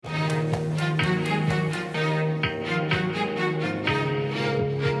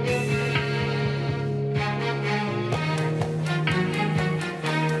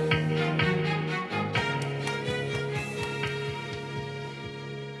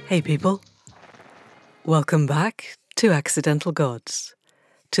Hey people, welcome back to Accidental Gods,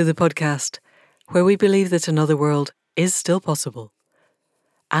 to the podcast where we believe that another world is still possible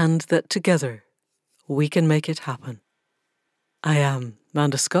and that together we can make it happen. I am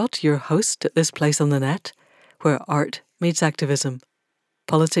Manda Scott, your host at this place on the net where art meets activism,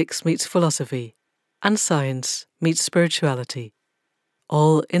 politics meets philosophy, and science meets spirituality,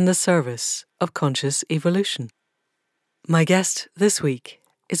 all in the service of conscious evolution. My guest this week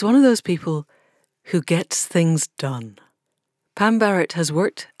is one of those people who gets things done. Pam Barrett has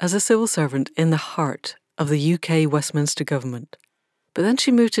worked as a civil servant in the heart of the UK Westminster government, but then she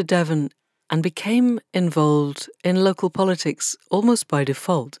moved to Devon and became involved in local politics almost by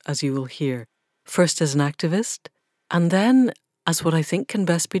default, as you will hear, first as an activist, and then as what I think can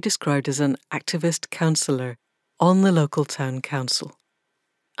best be described as an activist councillor on the local town council.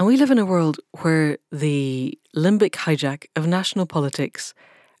 And we live in a world where the limbic hijack of national politics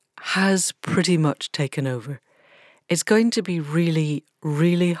has pretty much taken over. It's going to be really,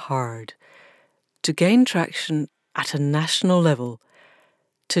 really hard to gain traction at a national level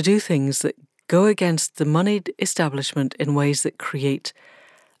to do things that go against the moneyed establishment in ways that create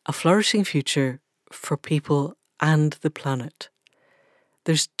a flourishing future for people and the planet.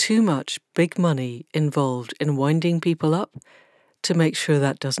 There's too much big money involved in winding people up to make sure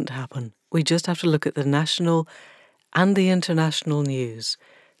that doesn't happen. We just have to look at the national and the international news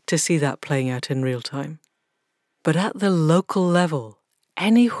to see that playing out in real time. But at the local level,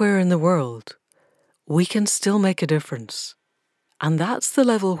 anywhere in the world, we can still make a difference. And that's the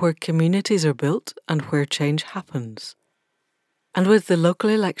level where communities are built and where change happens. And with the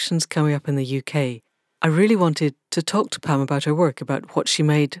local elections coming up in the UK, I really wanted to talk to Pam about her work, about what she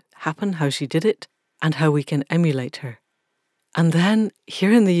made happen, how she did it, and how we can emulate her. And then,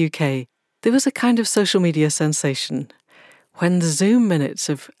 here in the UK, there was a kind of social media sensation when the Zoom minutes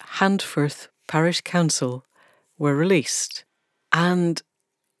of Handforth Parish Council were released. And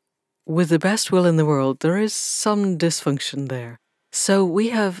with the best will in the world, there is some dysfunction there. So we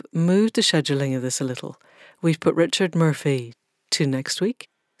have moved the scheduling of this a little. We've put Richard Murphy to next week.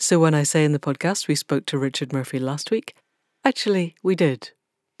 So when I say in the podcast we spoke to Richard Murphy last week, actually we did,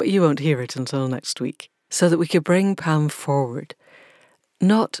 but you won't hear it until next week, so that we could bring Pam forward.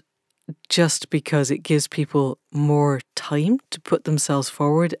 Not just because it gives people more time to put themselves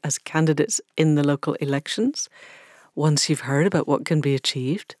forward as candidates in the local elections, once you've heard about what can be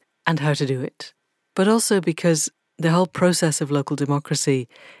achieved and how to do it, but also because the whole process of local democracy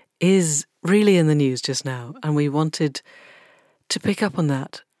is really in the news just now, and we wanted to pick up on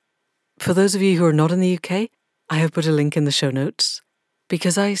that. For those of you who are not in the UK, I have put a link in the show notes,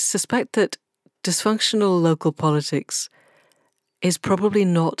 because I suspect that dysfunctional local politics is probably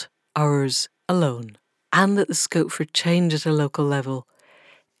not ours alone, and that the scope for change at a local level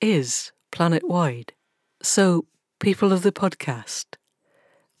is planet-wide. So, people of the podcast,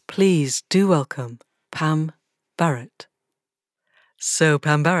 please do welcome Pam Barrett. So,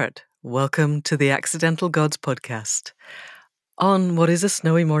 Pam Barrett, welcome to the Accidental Gods podcast. On what is a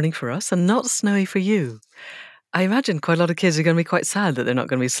snowy morning for us and not snowy for you. I imagine quite a lot of kids are going to be quite sad that they're not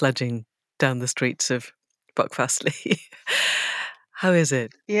going to be sledging down the streets of Buckfastleigh. How is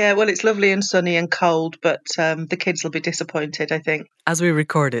it? Yeah, well, it's lovely and sunny and cold, but the kids will be disappointed, I think. As we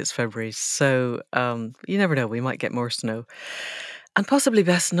record, it's February, so you never know, we might get more snow. And possibly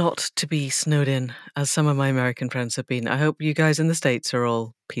best not to be snowed in, as some of my American friends have been. I hope you guys in the States are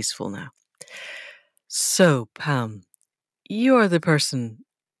all peaceful now. So, Pam, you are the person,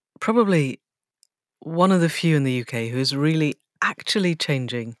 probably one of the few in the UK, who is really actually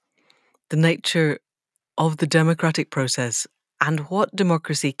changing the nature of the democratic process and what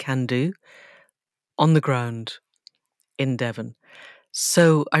democracy can do on the ground in Devon.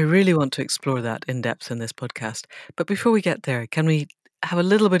 So I really want to explore that in depth in this podcast. But before we get there, can we have a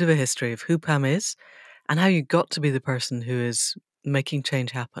little bit of a history of who Pam is and how you got to be the person who is making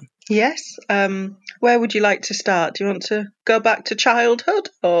change happen? Yes. Where would you like to start? Do you want to go back to childhood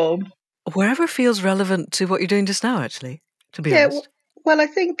or? Wherever feels relevant to what you're doing just now, actually, to be Yeah. honest. Well, I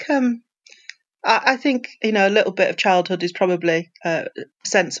think I think a little bit of childhood is probably a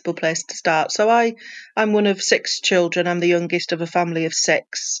sensible place to start. So I'm one of 6 children. I'm the youngest of a family of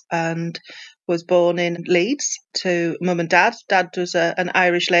 6, and was born in Leeds to mum and dad. Dad was an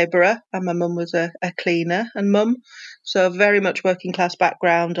Irish labourer, and my mum was a cleaner and mum. So very much working class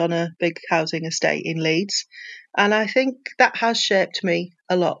background on a big housing estate in Leeds. And I think that has shaped me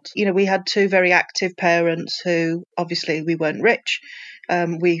a lot. We had two very active parents who obviously we weren't rich.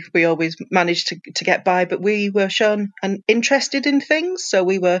 We always managed to get by, but we were shown and interested in things. So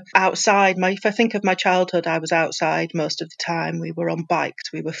we were outside. If I think of my childhood, I was outside most of the time. We were on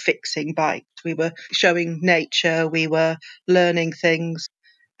bikes. We were fixing bikes. We were showing nature. We were learning things.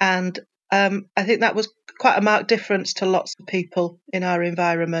 And I think that was quite a marked difference to lots of people in our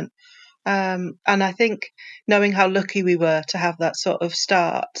environment. And I think knowing how lucky we were to have that sort of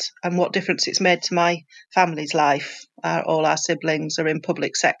start and what difference it's made to my family's life. All our siblings are in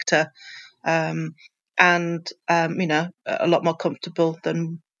public sector, um, and a lot more comfortable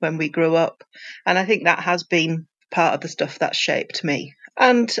than when we grew up. And I think that has been part of the stuff that shaped me.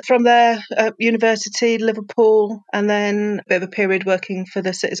 And from there, university, Liverpool, and then a bit of a period working for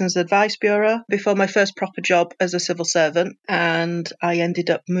the Citizens Advice Bureau before my first proper job as a civil servant. And I ended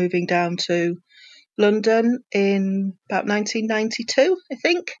up moving down to London in about 1992, I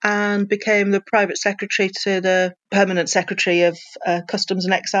think, and became the private secretary to the permanent secretary of Customs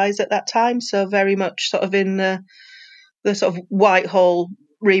and Excise at that time. So very much sort of in the sort of Whitehall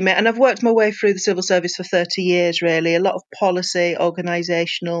remit. And I've worked my way through the civil service for 30 years, really. A lot of policy,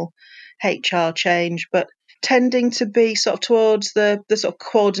 organisational, HR change, but tending to be sort of towards the sort of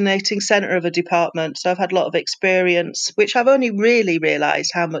coordinating centre of a department. So I've had a lot of experience, which I've only really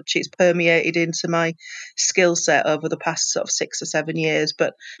realised how much it's permeated into my skill set over the past sort of 6 or 7 years.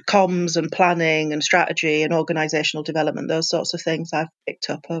 But comms and planning and strategy and organisational development, those sorts of things I've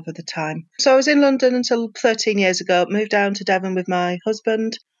picked up over the time. So I was in London until 13 years ago, moved down to Devon with my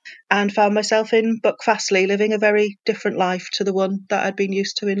husband, and found myself in Buckfastleigh living a very different life to the one that I'd been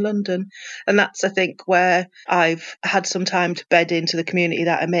used to in London. And that's, I think, where I've had some time to bed into the community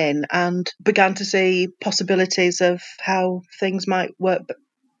that I'm in and began to see possibilities of how things might work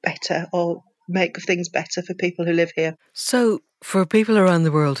better or make things better for people who live here. So, for people around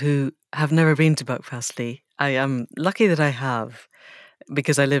the world who have never been to Buckfastleigh, I am lucky that I have,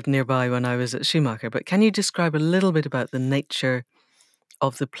 because I lived nearby when I was at Schumacher. But can you describe a little bit about the nature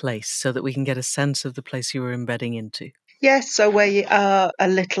of the place so that we can get a sense of the place you were embedding into? Yes, so we are a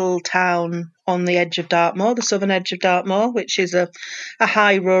little town on the edge of Dartmoor, the southern edge of Dartmoor, which is a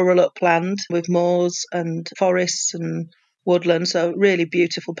high rural upland with moors and forests and woodland, so really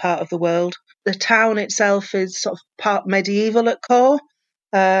beautiful part of the world. The town itself is sort of part medieval at core,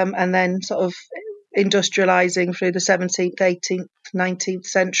 and then sort of industrialising through the 17th, 18th, 19th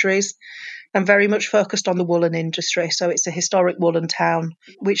centuries, and very much focused on the woolen industry. So it's a historic woolen town,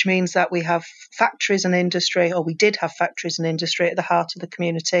 which means that we have factories and industry, or we did have factories and industry at the heart of the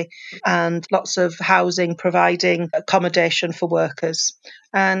community, and lots of housing providing accommodation for workers.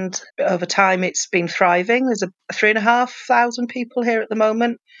 And over time, it's been thriving. There's 3,500 people here at the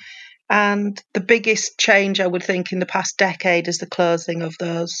moment. And the biggest change, I would think, in the past decade is the closing of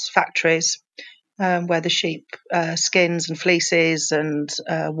those factories, where the sheep skins and fleeces and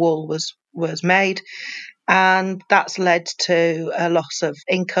wool was made. And that's led to a loss of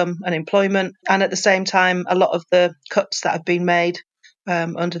income and employment. And at the same time, a lot of the cuts that have been made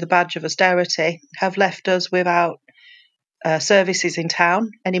under the badge of austerity have left us without services in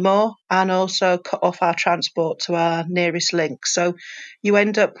town anymore, and also cut off our transport to our nearest link. So you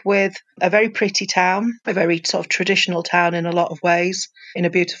end up with a very pretty town, a very sort of traditional town in a lot of ways, in a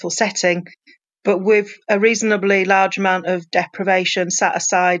beautiful setting, but with a reasonably large amount of deprivation, set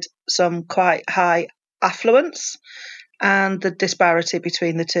aside some quite high affluence, and the disparity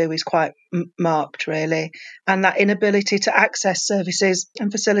between the two is quite marked, really. And that inability to access services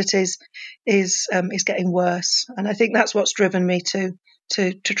and facilities is getting worse. And I think that's what's driven me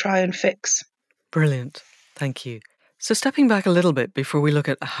to try and fix. Brilliant. Thank you. So, stepping back a little bit before we look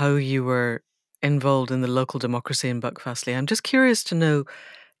at how you were involved in the local democracy in Buckfastleigh, I'm just curious to know,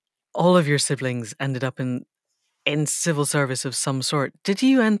 all of your siblings ended up in civil service of some sort. Did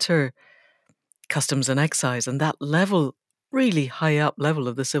you enter Customs and Excise and that level, really high up level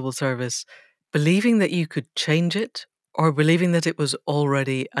of the civil service, believing that you could change it, or believing that it was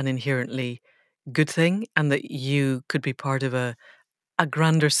already an inherently good thing and that you could be part of a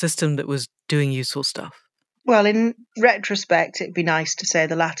grander system that was doing useful stuff? Well, in retrospect, it'd be nice to say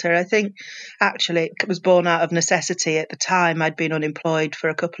the latter. I think actually it was born out of necessity at the time. I'd been unemployed for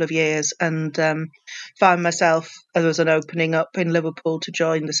a couple of years and found myself, there was an opening up in Liverpool to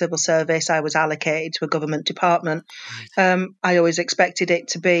join the civil service. I was allocated to a government department. Right. I always expected it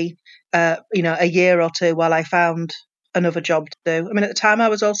to be, a year or two while I found another job to do. I mean, at the time I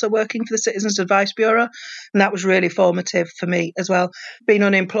was also working for the Citizens Advice Bureau, and that was really formative for me as well. Being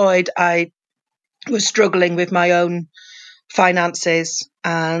unemployed, I was struggling with my own finances,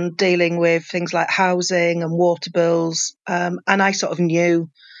 and dealing with things like housing and water bills. And I sort of knew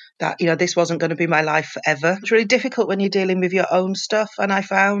that, this wasn't going to be my life forever. It's really difficult when you're dealing with your own stuff. And I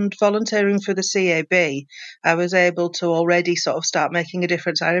found volunteering for the CAB, I was able to already sort of start making a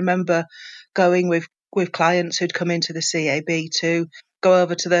difference. I remember going with clients who'd come into the CAB to go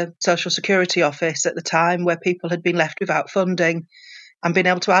over to the Social Security office at the time where people had been left without funding and being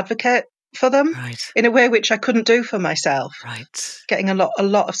able to advocate for them Right. in a way which I couldn't do for myself. Right. Getting a lot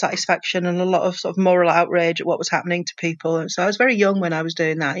of satisfaction and a lot of sort of moral outrage at what was happening to people. And so I was very young when I was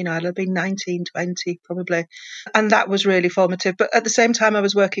doing that. I'd have been 19, 20 probably. And that was really formative. But at the same time, I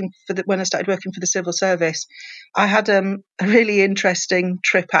was working when I started working for the civil service, I had a really interesting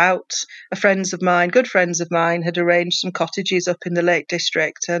trip out. Good friends of mine, had arranged some cottages up in the Lake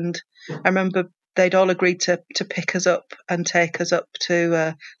District. And I remember they'd all agreed to pick us up and take us up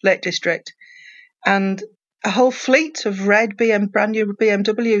to Lake District. And a whole fleet of brand new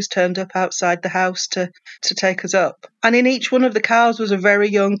BMWs turned up outside the house to take us up. And in each one of the cars was a very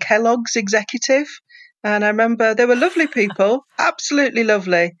young Kellogg's executive. And I remember they were lovely people, absolutely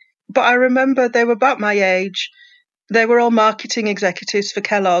lovely. But I remember they were about my age. They were all marketing executives for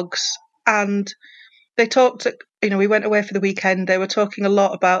Kellogg's. And they talked, we went away for the weekend. They were talking a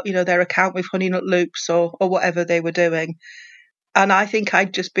lot about, their account with Honey Nut Loops or whatever they were doing. And I think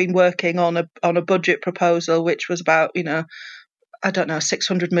I'd just been working on a budget proposal, which was about, I don't know,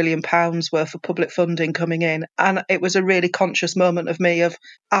 £600 million worth of public funding coming in. And it was a really conscious moment of me of,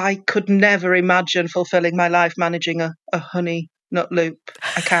 I could never imagine fulfilling my life managing a Honey Nut Loop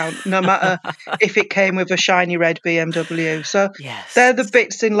account, no matter if it came with a shiny red BMW. So Yes. they're the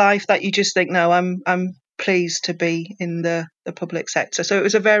bits in life that you just think, no, I'm pleased to be in the public sector. So it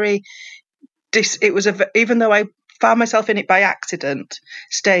was even though I found myself in it by accident,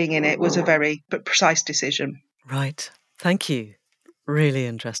 staying in it was a very precise decision. Right. Thank you. Really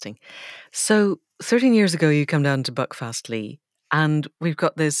interesting. So 13 years ago, you come down to Buckfastleigh, and we've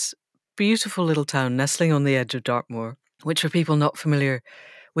got this beautiful little town nestling on the edge of Dartmoor, which for people not familiar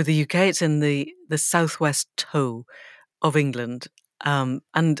with the UK, it's in the southwest toe of England.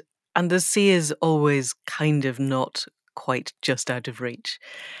 And the sea is always kind of not quite just out of reach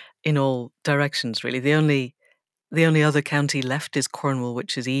in all directions, really. The only other county left is Cornwall,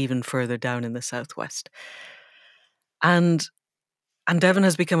 which is even further down in the southwest. And Devon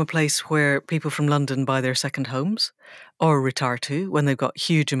has become a place where people from London buy their second homes or retire to when they've got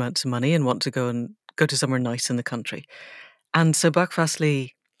huge amounts of money and want to go to somewhere nice in the country. And so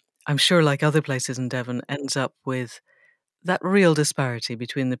Buckfastleigh, I'm sure, like other places in Devon, ends up with that real disparity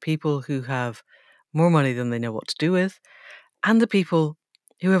between the people who have more money than they know what to do with and the people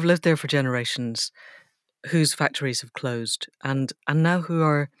who have lived there for generations, whose factories have closed and now who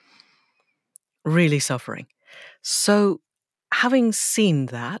are really suffering. So, having seen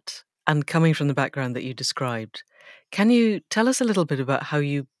that and coming from the background that you described, can you tell us a little bit about how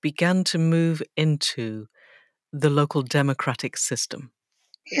you began to move into the local democratic system?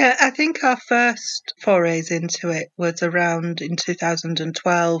 Yeah, I think our first forays into it was around in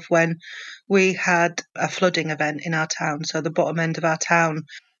 2012 when we had a flooding event in our town. So the bottom end of our town,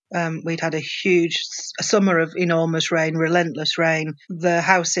 we'd had a summer of enormous rain, relentless rain. The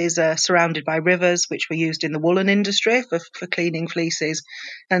houses are surrounded by rivers, which were used in the woolen industry for cleaning fleeces.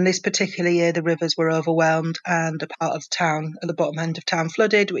 And this particular year, the rivers were overwhelmed and a part of town, at the bottom end of town,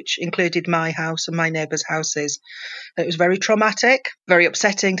 flooded, which included my house and my neighbours' houses. It was very traumatic, very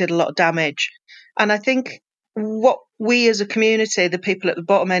upsetting, did a lot of damage. And I think what we as a community, the people at the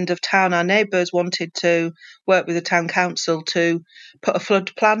bottom end of town, our neighbours, wanted to work with the town council to put a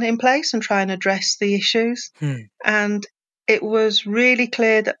flood plan in place and try and address the issues. And it was really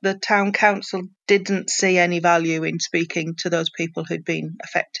clear that the town council didn't see any value in speaking to those people who'd been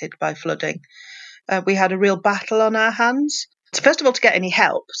affected by flooding. We had a real battle on our hands. First of all, to get any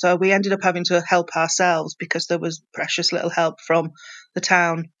help. So we ended up having to help ourselves because there was precious little help from the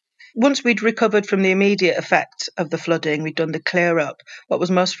town. Once we'd recovered from the immediate effect of the flooding, we'd done the clear up. What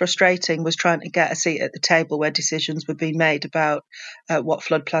was most frustrating was trying to get a seat at the table where decisions were being made about what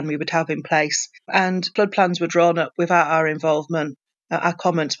flood plan we would have in place. And flood plans were drawn up without our involvement. Our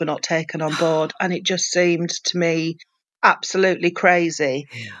comments were not taken on board. And it just seemed to me absolutely crazy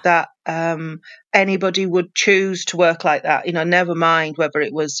that anybody would choose to work like that, never mind whether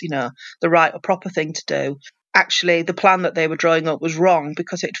it was, the right or proper thing to do. Actually, the plan that they were drawing up was wrong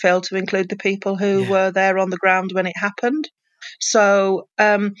because it failed to include the people who were there on the ground when it happened. So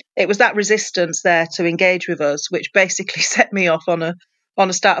it was that resistance there to engage with us, which basically set me off on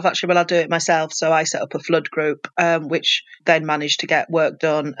a start of actually, well, I'll do it myself. So I set up a flood group, which then managed to get work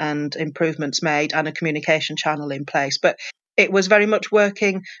done and improvements made and a communication channel in place. But it was very much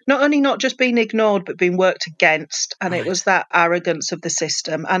working, not just being ignored, but being worked against. And it was Right. that arrogance of the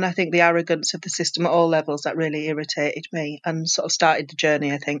system. And I think the arrogance of the system at all levels that really irritated me and sort of started the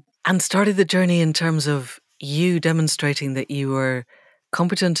journey, I think. And started the journey in terms of you demonstrating that you were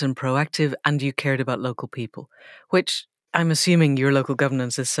competent and proactive and you cared about local people, which I'm assuming your local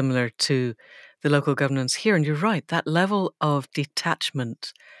governance is similar to the local governance here. And you're right, that level of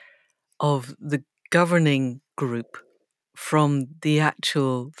detachment of the governing group from the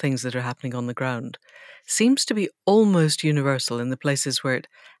actual things that are happening on the ground seems to be almost universal in the places where it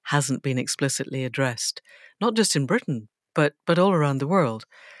hasn't been explicitly addressed, not just in Britain, but all around the world.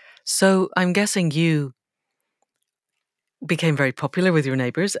 So I'm guessing you became very popular with your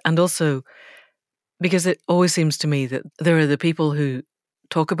neighbours, and also because it always seems to me that there are the people who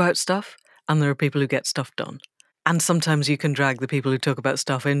talk about stuff and there are people who get stuff done. And sometimes you can drag the people who talk about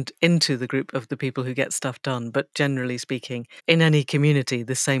stuff into the group of the people who get stuff done. But generally speaking, in any community,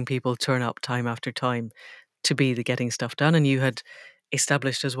 the same people turn up time after time to be the getting stuff done. And you had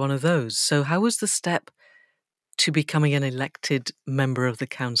established as one of those. So, how was the step to becoming an elected member of the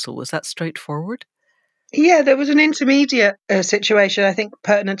council? Was that straightforward? Yeah, there was an intermediate situation, I think,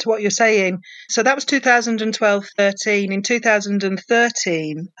 pertinent to what you're saying. So that was 2012-13. In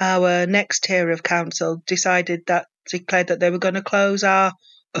 2013, our next tier of council declared that they were going to close our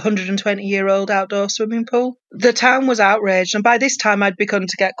 120-year-old outdoor swimming pool. The town was outraged, and by this time I'd begun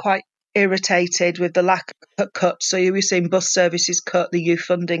to get quite irritated with the lack of cuts. So you were seeing bus services cut, the youth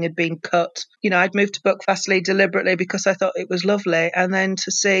funding had been cut. I'd moved to Buckfastleigh deliberately because I thought it was lovely, and then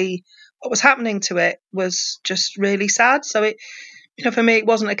to see what was happening to it was just really sad. So for me, it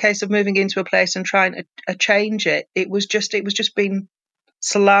wasn't a case of moving into a place and trying to change it. It was just being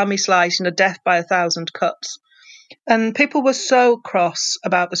salami sliced, death by a thousand cuts. And people were so cross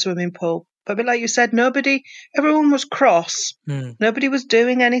about the swimming pool. But a bit like you said, everyone was cross. Hmm. Nobody was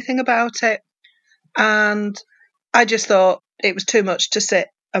doing anything about it. And I just thought it was too much to sit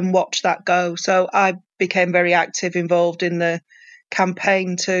and watch that go. So I became very active, involved in the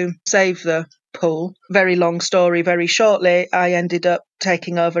campaign to save the pool. Very long story, very shortly, I ended up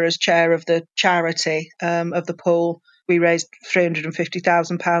taking over as chair of the charity of the pool. We raised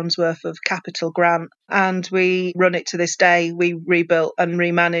 £350,000 worth of capital grant, and we run it to this day. We rebuilt and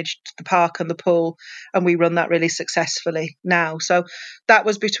remanaged the park and the pool, and we run that really successfully now. So that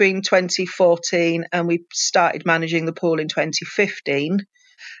was between 2014, and we started managing the pool in 2015.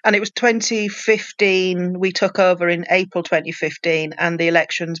 And it was 2015, we took over in April 2015, and the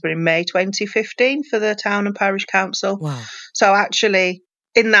elections were in May 2015 for the town and parish council. Wow. So actually,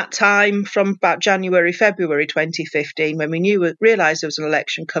 in that time, from about January, February 2015, when we realised there was an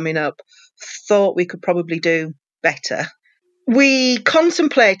election coming up, thought we could probably do better. We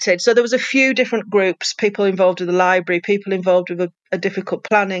contemplated, so there was a few different groups, people involved with the library, people involved with a difficult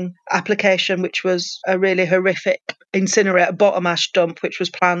planning application, which was a really horrific incinerator bottom ash dump, which was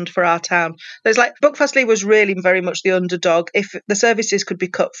planned for our town. There's Buckfastleigh was really very much the underdog. If the services could be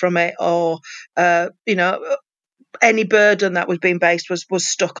cut from it, or any burden that was being based was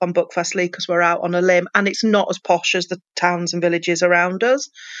stuck on Buckfastleigh because we're out on a limb, and it's not as posh as the towns and villages around us.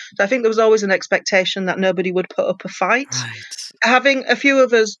 So I think there was always an expectation that nobody would put up a fight. Right. Having a few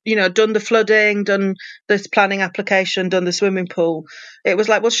of us, done the flooding, done this planning application, done the swimming pool, it was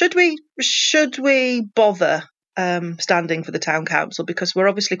like, well, should we bother standing for the town council, because we're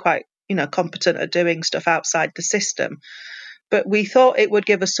obviously quite competent at doing stuff outside the system. But we thought it would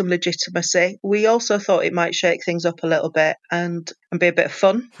give us some legitimacy. We also thought it might shake things up a little bit and be a bit of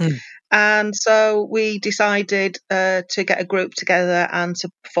fun. And so we decided to get a group together and to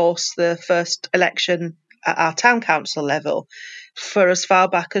force the first election at our town council level for as far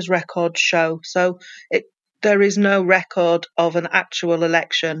back as records show. So there is no record of an actual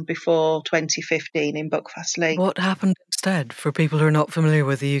election before 2015 in Buckfastleigh. What happened instead for people who are not familiar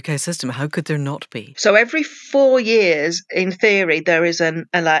with the UK system? How could there not be? So every 4 years, in theory, there is an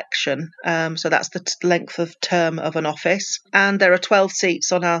election. So that's the length of term of an office. And there are 12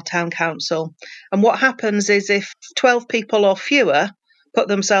 seats on our town council. And what happens is if 12 people or fewer put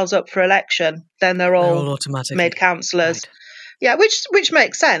themselves up for election, then they're all automatically made councillors. Right. Yeah, which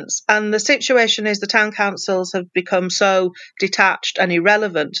makes sense. And the situation is the town councils have become so detached and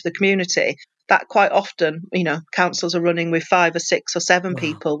irrelevant to the community that quite often, councils are running with 5 or 6 or 7 Wow.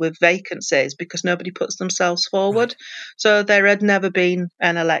 people with vacancies because nobody puts themselves forward. Right. So there had never been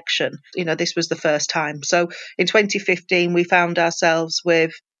an election. This was the first time. So in 2015, we found ourselves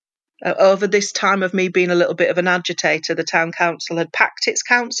with over this time of me being a little bit of an agitator, the town council had packed its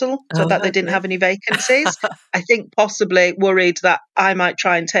council so that they didn't have any vacancies. I think possibly worried that I might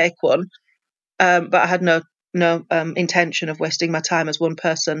try and take one, but I had no no intention of wasting my time as one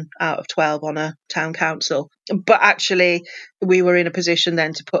person out of 12 on a town council. But actually, we were in a position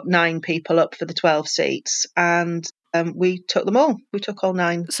then to put 9 people up for the 12 seats, and we took them all. We took all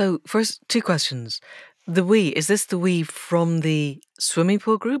 9. So, first, 2 questions. The we, is this the we from the swimming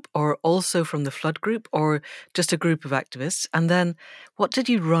pool group or also from the flood group or just a group of activists? And then what did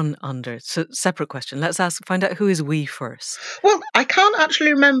you run under? So, separate question. Let's find out who is we first. Well, I can't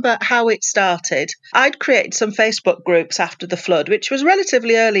actually remember how it started. I'd created some Facebook groups after the flood, which was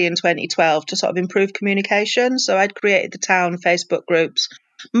relatively early in 2012 to sort of improve communication. So I'd created the town Facebook groups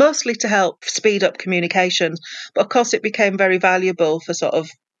mostly to help speed up communications. But of course, it became very valuable for sort of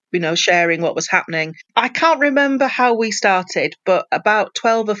sharing what was happening. I can't remember how we started, but about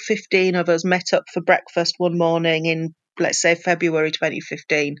 12 or 15 of us met up for breakfast one morning in, let's say, February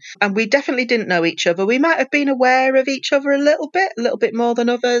 2015. And we definitely didn't know each other. We might have been aware of each other a little bit more than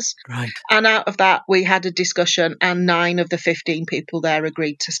others. Right. And out of that, we had a discussion, and 9 of the 15 people there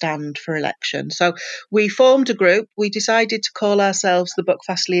agreed to stand for election. So we formed a group. We decided to call ourselves the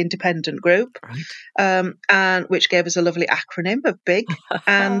Buckfastleigh Independent Group, Right. and which gave us a lovely acronym of BIG.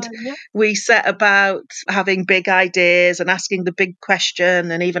 And Yeah. we set about having big ideas and asking the big question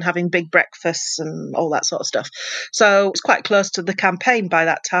and even having big breakfasts and all that sort of stuff. So it's quite close to the campaign by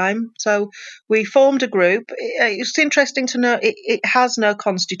that time. So we formed a group. It's interesting to know it has no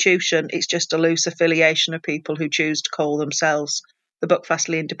constitution. It's just a loose affiliation of people who choose to call themselves the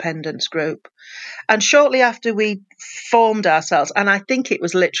Buckfastleigh Independence Group. And shortly after we formed ourselves, and I think it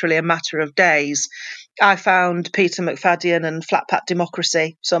was literally a matter of days, I found Peter McFadden and Flat Pat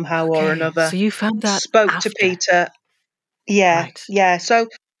Democracy somehow or Okay. another. So you found that Spoke to after. Peter. Yeah, Right. yeah. So,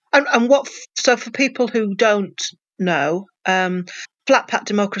 so for people who don't know, Flat Pat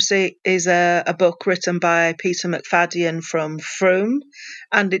Democracy is a book written by Peter McFadden from Frome,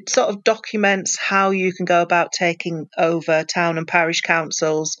 and it sort of documents how you can go about taking over town and parish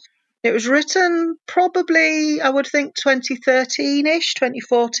councils. It was written probably, I would think, 2013-ish,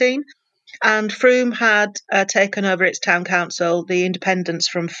 2014. And Frome had taken over its town council, the independents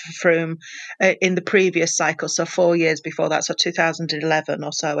from Frome, in the previous cycle, so 4 years before that, so 2011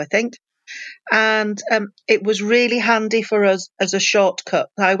 or so, I think. And it was really handy for us as a shortcut.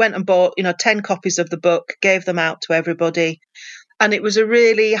 I went and bought, 10 copies of the book, gave them out to everybody, and it was a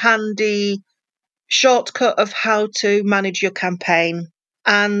really handy shortcut of how to manage your campaign.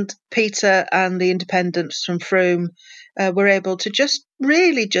 And Peter and the independents from Frome were able to just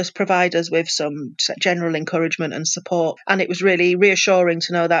provide us with some general encouragement and support. And it was really reassuring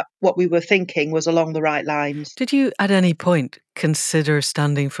to know that what we were thinking was along the right lines. Did you at any point consider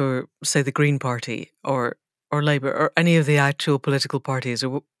standing for, say, the Green Party or Labour or any of the actual political parties?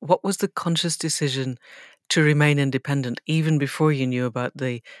 Or what was the conscious decision to remain independent even before you knew about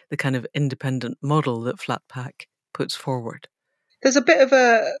the kind of independent model that Flat Pack puts forward? There's a bit of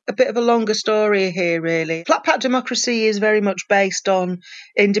a longer story here, really. Flat Pat Democracy is very much based on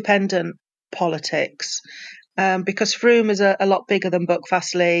independent politics, because Frome is a lot bigger than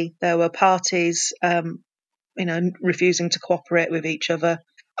Buckfastleigh. There were parties, refusing to cooperate with each other.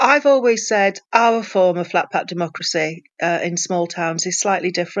 I've always said our form of flat pat democracy in small towns is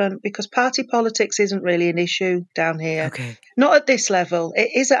slightly different because party politics isn't really an issue down here. Okay. Not at this level. It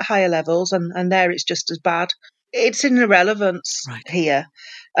is at higher levels, and there it's just as bad. It's an irrelevance Right. here.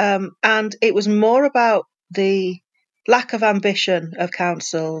 And it was more about the lack of ambition of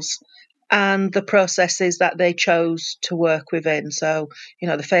councils and the processes that they chose to work within. So,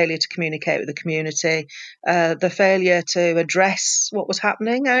 the failure to communicate with the community, the failure to address what was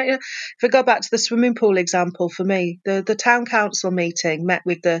happening. If I go back to the swimming pool example, for me, the town council meeting met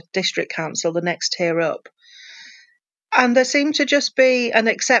with the district council, the next tier up. And there seemed to just be an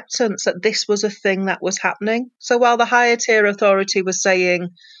acceptance that this was a thing that was happening. So while the higher tier authority was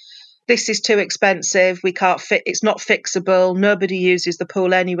saying, this is too expensive, we can't fit, it's not fixable, nobody uses the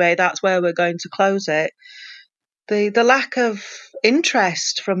pool anyway, that's where we're going to close it. The lack of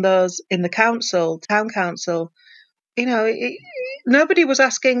interest from those in the town council, nobody was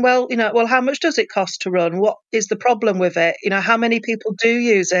asking, well, how much does it cost to run? What is the problem with it? How many people do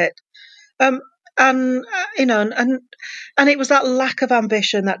use it? Um, and and it was that lack of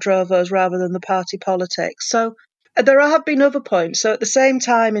ambition that drove us rather than the party politics. So there have been other points. So at the same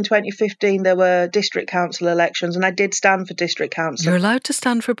time in 2015, there were district council elections, and I did stand for district council. You're allowed to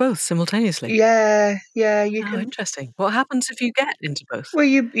stand for both simultaneously? Yeah, you Oh, can. interesting. What happens if you get into both? Well,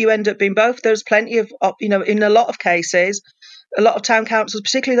 you end up being both. There's plenty of, in a lot of cases, A lot of town councils,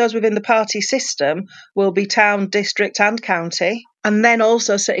 particularly those within the party system, will be town, district and county, and then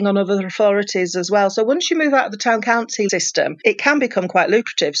also sitting on other authorities as well. So once you move out of the town county system, it can become quite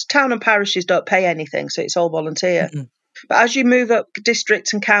lucrative. So town and parishes don't pay anything, so it's all volunteer. Mhm. But as you move up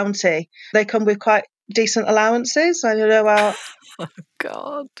district and county, they come with quite decent allowances. I don't know how.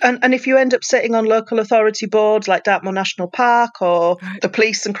 God. And if you end up sitting on local authority boards like Dartmoor National Park or Right. the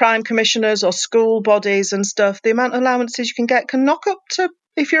police and crime commissioners or school bodies and stuff, the amount of allowances you can get can knock up to,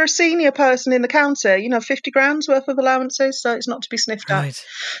 if you're a senior person in the county, 50 grand's worth of allowances. So it's not to be sniffed at. Right.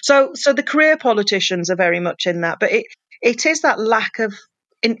 So the career politicians are very much in that. But it is that lack of,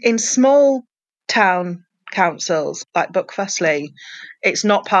 in small town councils like Buckfastleigh, it's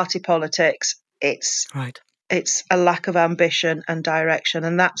not party politics. Right. It's a lack of ambition and direction,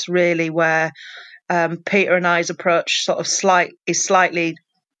 and that's really where Peter and I's approach is slightly,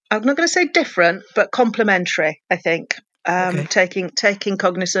 I'm not going to say different, but complementary, I think. Okay. Taking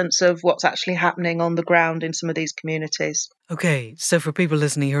cognizance of what's actually happening on the ground in some of these communities. Okay, so for people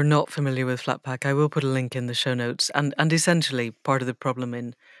listening who are not familiar with Flatpack, I will put a link in the show notes. And essentially, part of the problem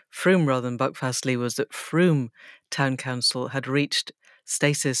in Frome rather than Buckfastleigh was that Frome Town Council had reached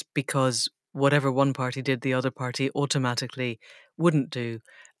stasis because whatever one party did, the other party automatically wouldn't do,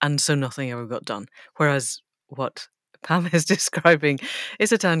 and so nothing ever got done. Whereas what Pam is describing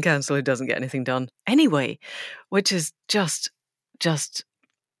is a town council who doesn't get anything done anyway, which is just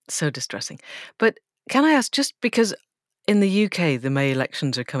so distressing. But can I ask, just because in the UK, the May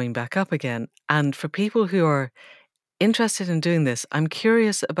elections are coming back up again, and for people who are interested in doing this, I'm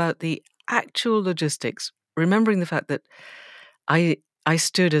curious about the actual logistics, remembering the fact that I I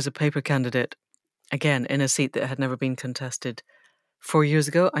stood as a paper candidate again in a seat that had never been contested 4 years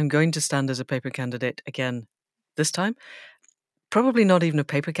ago. I'm going to stand as a paper candidate again this time. Probably not even a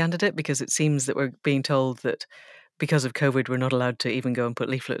paper candidate, because it seems that we're being told that because of COVID, we're not allowed to even go and put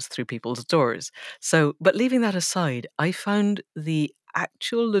leaflets through people's doors. So, but leaving that aside, I found the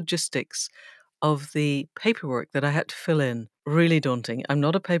actual logistics of the paperwork that I had to fill in really daunting. I'm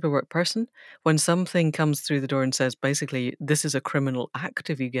not a paperwork person. When something comes through the door and says, basically, this is a criminal act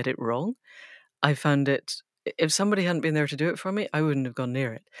if you get it wrong, I found it, if somebody hadn't been there to do it for me, I wouldn't have gone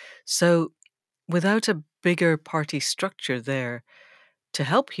near it. So, without a bigger party structure there to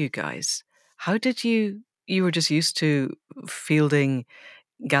help you guys, how did you were just used to fielding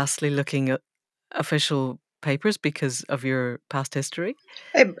ghastly looking official papers because of your past history?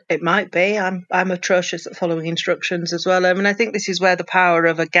 It might be. I'm atrocious at following instructions as well. I mean, I think this is where the power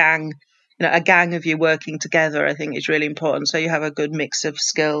of a gang, a gang of you working together, I think is really important. So you have a good mix of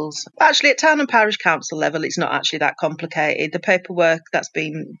skills. Actually, at town and parish council level, it's not actually that complicated. The paperwork that's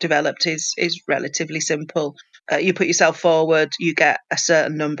been developed is relatively simple. You put yourself forward, you get a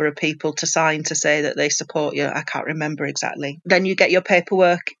certain number of people to sign to say that they support you. I can't remember exactly. Then you get your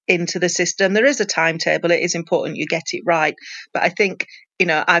paperwork into the system. There is a timetable. It is important you get it right. But I think,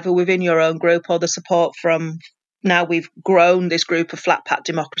 either within your own group or the support from, now we've grown this group of Flat Pack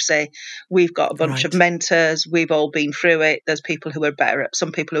Democracy. We've got a bunch of Right. mentors. We've all been through it. There's people who are better at,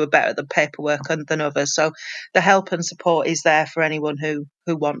 some people who are better at the paperwork than others. So the help and support is there for anyone who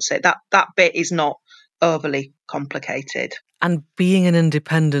wants it. That bit is not overly complicated. And being an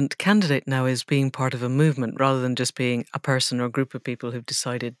independent candidate now is being part of a movement rather than just being a person or group of people who've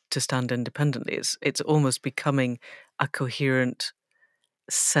decided to stand independently. It's almost becoming a coherent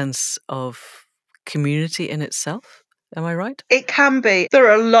sense of community in itself. Am I right? It can be. There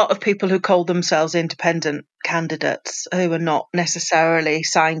are a lot of people who call themselves independent candidates who are not necessarily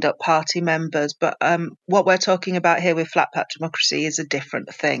signed up party members. But what we're talking about here with Flat Pack Democracy is a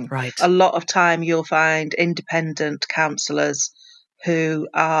different thing. Right. A lot of time you'll find independent councillors who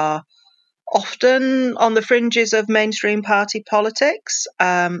are often on the fringes of mainstream party politics.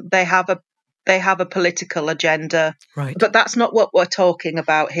 They have a political agenda, Right. but that's not what we're talking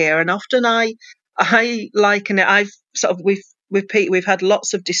about here. And often I liken it. I've sort of with Pete, we've had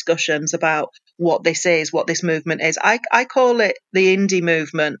lots of discussions about what this is, what this movement is. I call it the indie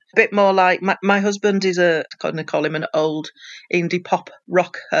movement. A bit more like my husband is I'm going to call him an old indie pop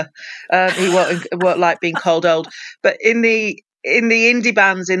rocker. He won't like being called old, but in the indie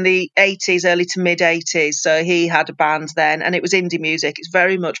bands in the 80s, early to mid 80s. So he had a band then, and it was indie music. It's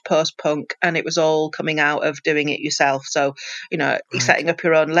very much post punk, and it was all coming out of doing it yourself. So, you're Right. setting up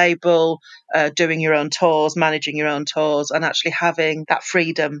your own label, doing your own tours, managing your own tours, and actually having that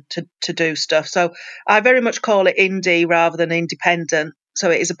freedom to do stuff. So I very much call it indie rather than independent. So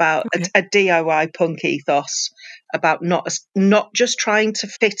it is about Okay. a DIY punk ethos, about not just trying to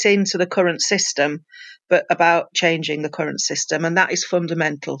fit into the current system, but about changing the current system. And that is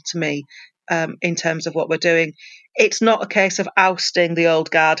fundamental to me in terms of what we're doing. It's not a case of ousting the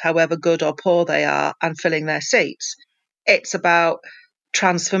old guard, however good or poor they are, and filling their seats. It's about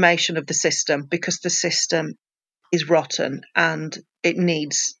transformation of the system, because the system is rotten and it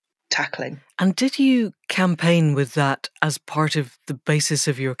needs tackling. And did you campaign with that as part of the basis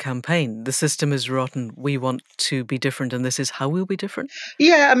of your campaign? The system is rotten. We want to be different, and this is how we'll be different.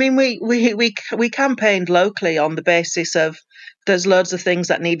 Yeah, I mean, we campaigned locally on the basis of there's loads of things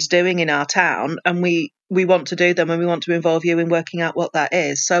that needs doing in our town, and we want to do them, and we want to involve you in working out what that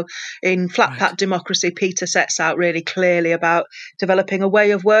is. So, in Flat Pat Democracy, Peter sets out really clearly about developing a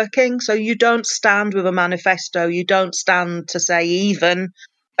way of working. So you don't stand with a manifesto. You don't stand to say even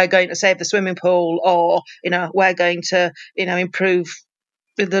we're going to save the swimming pool, or we're going to improve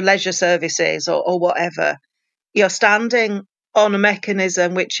the leisure services, or whatever. You're standing on a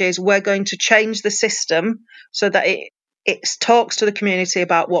mechanism which is we're going to change the system so that it talks to the community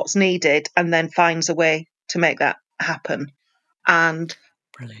about what's needed and then finds a way to make that happen. And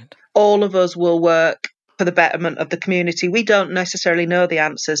Brilliant. All of us will work for the betterment of the community. We don't necessarily know the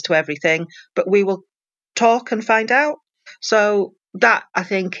answers to everything, but we will talk and find out. So that, I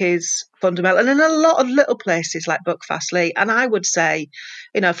think, is fundamental. And in a lot of little places like Buckfastleigh, and I would say,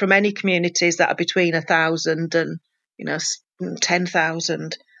 from any communities that are between 1,000 and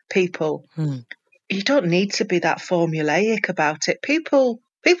 10,000 people, you don't need to be that formulaic about it. People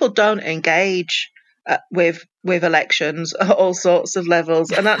don't engage with elections at all sorts of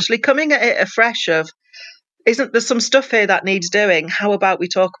levels, and actually coming at it afresh of, isn't there some stuff here that needs doing? How about we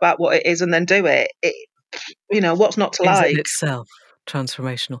talk about what it is and then do it? What's not to Is like? in itself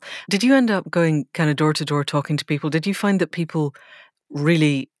transformational. Did you end up going kind of door to door talking to people? Did you find that people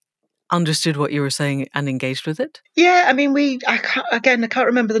really understood what you were saying and engaged with it? Yeah, I mean, I can't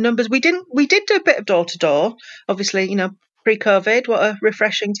remember the numbers. We did do a bit of door to door, obviously, pre-COVID. What a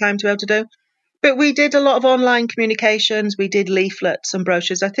refreshing time to be able to do. But we did a lot of online communications. We did leaflets and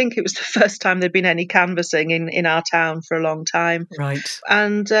brochures. I think it was the first time there'd been any canvassing in our town for a long time. Right.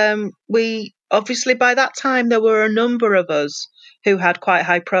 And we obviously, by that time, there were a number of us who had quite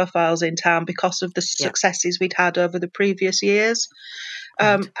high profiles in town because of the successes we'd had over the previous years.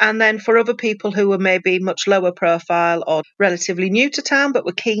 And then for other people who were maybe much lower profile or relatively new to town but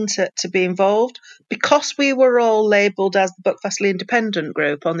were keen to be involved, because we were all labelled as the Buckfastleigh Independent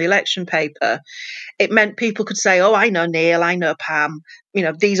Group on the election paper, it meant people could say, oh, I know Neil, I know Pam,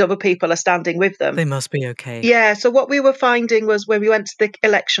 these other people are standing with them. They must be okay. Yeah, so what we were finding was when we went to the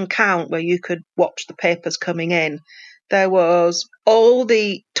election count, where you could watch the papers coming in, there was all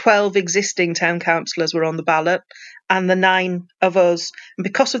the 12 existing town councillors were on the ballot and the 9 of us. And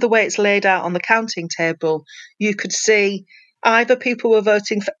because of the way it's laid out on the counting table, you could see either people were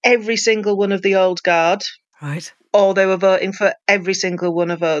voting for every single one of the old guard, right, or they were voting for every single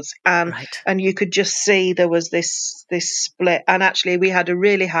one of us. And you could just see there was this split. And actually, we had a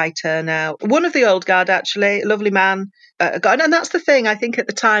really high turnout. One of the old guard, actually, a lovely man, got, and that's the thing, I think at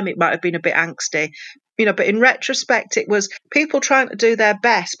the time it might have been a bit angsty, but in retrospect, it was people trying to do their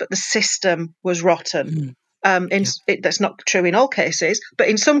best, but the system was rotten. That's not true in all cases, but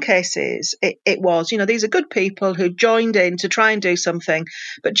in some cases it was. These are good people who joined in to try and do something,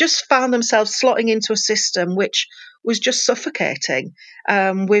 but just found themselves slotting into a system which was just suffocating,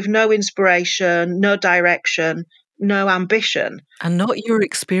 with no inspiration, no direction, no ambition. And not your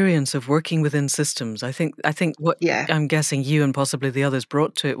experience of working within systems. I think what I'm guessing you and possibly the others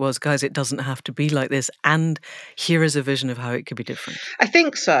brought to it was, guys, it doesn't have to be like this, and here is a vision of how it could be different. I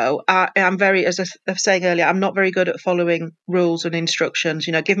think so. I'm very, as I was saying earlier, I'm not very good at following rules and instructions.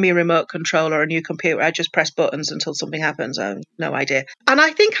 Give me a remote control or a new computer, I just press buttons until something happens. I have no idea. And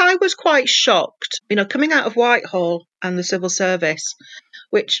I think I was quite shocked, coming out of Whitehall and the civil service,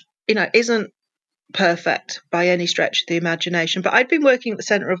 which, isn't perfect by any stretch of the imagination. But I'd been working at the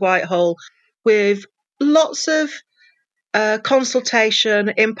centre of Whitehall with lots of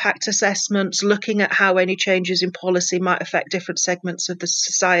consultation, impact assessments, looking at how any changes in policy might affect different segments of the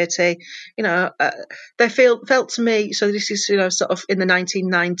society. They felt to me, so this is sort of in the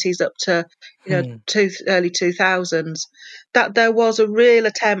 1990s up to early 2000s, that there was a real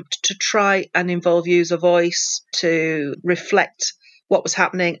attempt to try and involve user voice, to reflect what was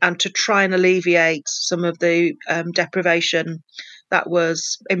happening and to try and alleviate some of the deprivation that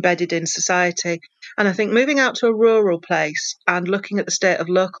was embedded in society. And I think moving out to a rural place and looking at the state of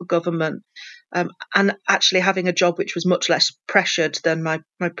local government, and actually having a job which was much less pressured than my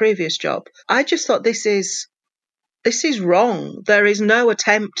previous job, I just thought this is wrong. There is no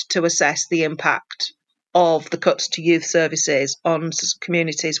attempt to assess the impact of the cuts to youth services on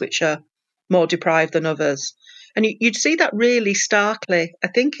communities which are more deprived than others. And you'd see that really starkly. I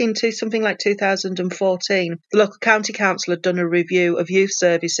think into something like 2014, the local county council had done a review of youth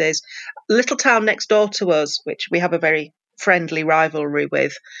services. Little town next door to us, which we have a very friendly rivalry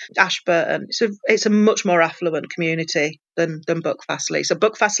with, Ashburton. It's a much more affluent community than Buckfastleigh. So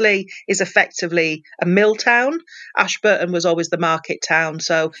Buckfastleigh is effectively a mill town. Ashburton was always the market town.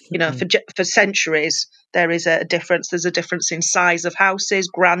 So, for centuries, there is a difference. There's a difference in size of houses,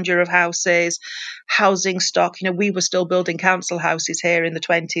 grandeur of houses, housing stock. We were still building council houses here in the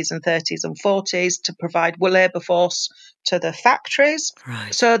 20s and 30s and 40s to provide labour force to the factories.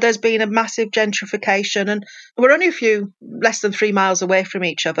 Right. So there's been a massive gentrification, and we're only less than 3 miles away from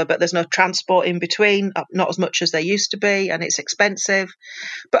each other, but there's no transport in between, not as much as there used to be, and it's expensive.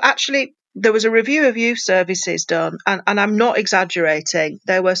 But actually, there was a review of youth services done, and I'm not exaggerating.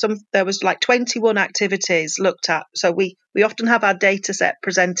 There was like 21 activities looked at. So we often have our data set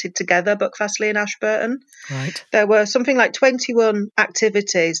presented together, Buckfastleigh and Ashburton. Right. There were something like 21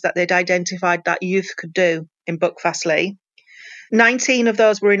 activities that they'd identified that youth could do in Buckfastleigh. 19 of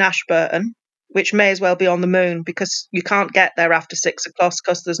those were in Ashburton, which may as well be on the moon because you can't get there after 6 o'clock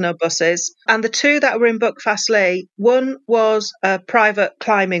because there's no buses. And the two that were in Buckfastleigh, one was a private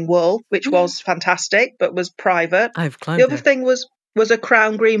climbing wall, which was fantastic, but was private. I've The climbed other thing was a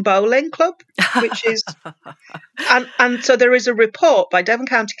Crown Green Bowling Club, which is and so there is a report by Devon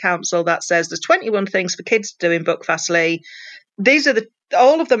County Council that says there's 21 things for kids to do in Buckfastleigh. These are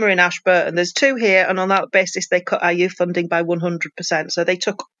all of them are in Ashburton. There's two here, and on that basis, they cut our youth funding by 100%. So they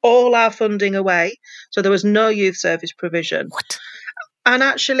took all our funding away. So there was no youth service provision. What? And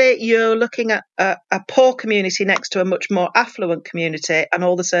actually, you're looking at a poor community next to a much more affluent community, and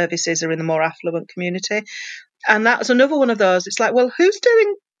all the services are in the more affluent community. And that's another one of those. It's like, well, who's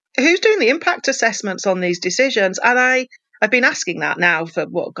doing the impact assessments on these decisions? And I've been asking that now for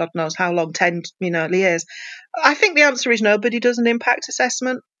God knows how long, 10 years. I think the answer is nobody does an impact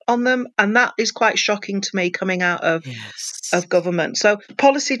assessment on them, and that is quite shocking to me coming out of government. So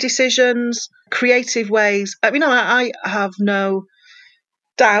policy decisions, creative ways. I have no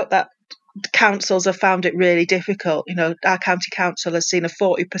doubt that councils have found it really difficult. Our county council has seen a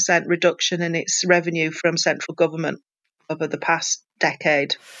 40% reduction in its revenue from central government over the past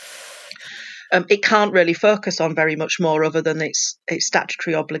decade. It can't really focus on very much more other than its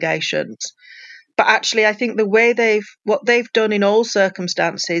statutory obligations. But actually, I think what they've done in all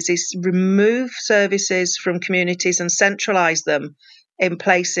circumstances is remove services from communities and centralise them in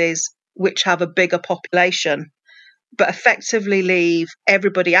places which have a bigger population, but effectively leave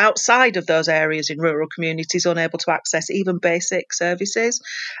everybody outside of those areas in rural communities unable to access even basic services.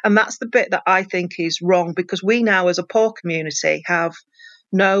 And that's the bit that I think is wrong, because we now, as a poor community, have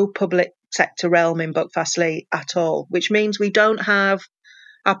no public sector realm in Buckfastleigh at all, which means we don't have,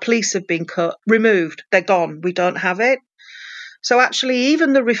 our police have been removed, they're gone, we don't have it. So actually,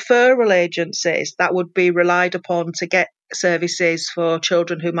 even the referral agencies that would be relied upon to get services for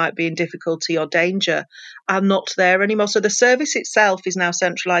children who might be in difficulty or danger are not there anymore. So the service itself is now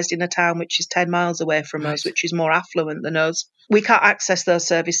centralised in a town which is 10 miles away from us, which is more affluent than us. We can't access those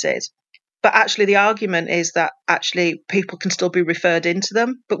services. But actually, the argument is that actually people can still be referred into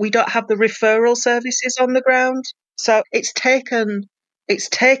them, but we don't have the referral services on the ground. So it's taken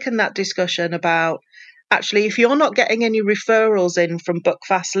that discussion about, actually, if you're not getting any referrals in from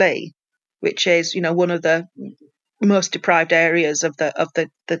Buckfastleigh, which is, one of the most deprived areas of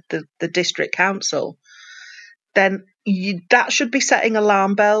the district council, then that should be setting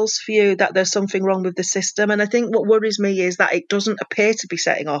alarm bells for you that there's something wrong with the system. And I think what worries me is that it doesn't appear to be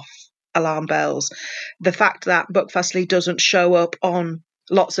setting off alarm bells. The fact that Buckfastleigh doesn't show up on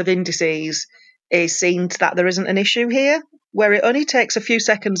lots of indices is seen that there isn't an issue here, where it only takes a few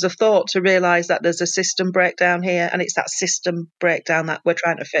seconds of thought to realise that there's a system breakdown here, and it's that system breakdown that we're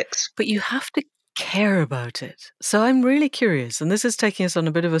trying to fix. But you have to care about it. So I'm really curious, and this is taking us on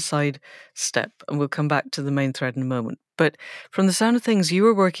a bit of a side step, and we'll come back to the main thread in a moment. But from the sound of things, you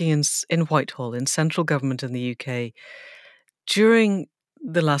were working in Whitehall, in central government in the UK, during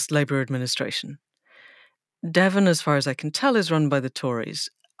the last Labour administration. Devon, as far as I can tell, is run by the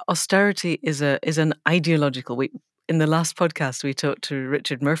Tories. Austerity is an ideological. In the last podcast, we talked to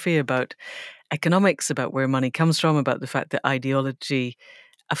Richard Murphy about economics, about where money comes from, about the fact that ideology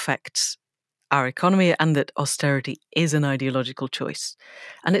affects our economy, and that austerity is an ideological choice.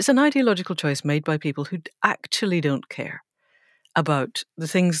 And it's an ideological choice made by people who actually don't care about the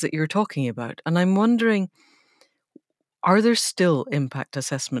things that you're talking about. And I'm wondering, are there still impact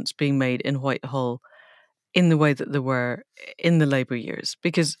assessments being made in Whitehall in the way that there were in the Labour years?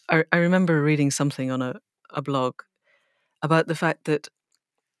 Because I remember reading something on a blog about the fact that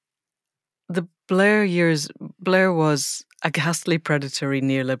the Blair was a ghastly, predatory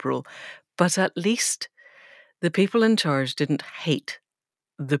neoliberal, but at least the people in charge didn't hate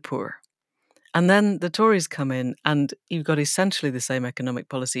the poor. And then the Tories come in and you've got essentially the same economic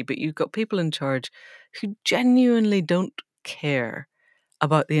policy, but you've got people in charge who genuinely don't care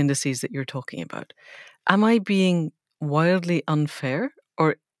about the indices that you're talking about. Am I being wildly unfair,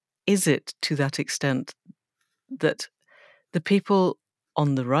 or is it to that extent that the people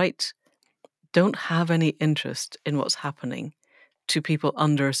on the right don't have any interest in what's happening to people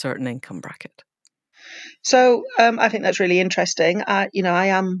under a certain income bracket? So I think that's really interesting. I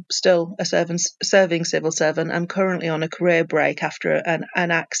am still a serving civil servant. I'm currently on a career break after an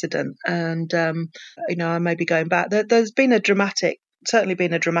accident, and I may be going back. There's been certainly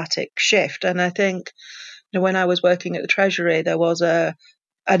been a dramatic shift, and I think when I was working at the Treasury, there was an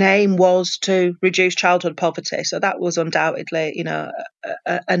aim was to reduce childhood poverty. So that was undoubtedly,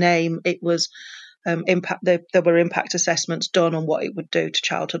 an aim. It was impact. There were impact assessments done on what it would do to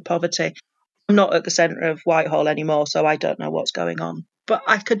childhood poverty. I'm not at the centre of Whitehall anymore, so I don't know what's going on. But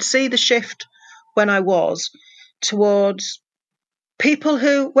I could see the shift when I was towards people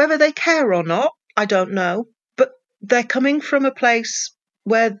who, whether they care or not, I don't know, but they're coming from a place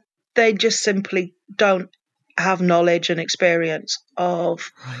where they just simply don't have knowledge and experience of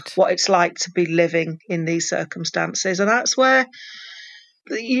Right. what it's like to be living in these circumstances. And that's where,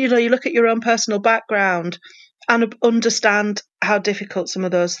 you look at your own personal background and understand how difficult some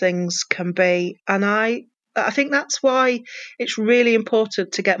of those things can be. And I think that's why it's really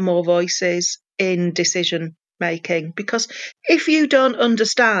important to get more voices in decision making, because if you don't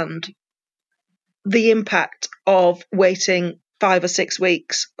understand the impact of waiting 5 or 6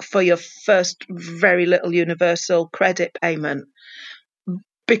 weeks for your first very little universal credit payment,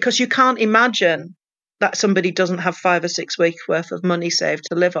 because you can't imagine that somebody doesn't have 5 or 6 weeks worth of money saved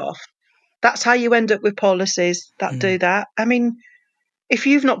to live off. That's how you end up with policies that do that. I mean, if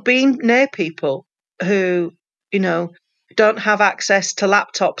you've not been near people who, don't have access to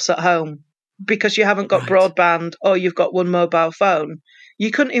laptops at home because you haven't got Right. broadband or you've got one mobile phone,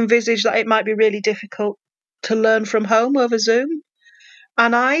 you couldn't envisage that it might be really difficult to learn from home over Zoom.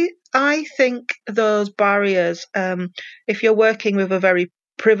 And I think those barriers, if you're working with a very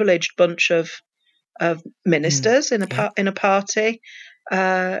privileged bunch of ministers in Yeah. a party,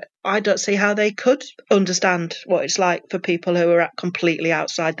 I don't see how they could understand what it's like for people who are completely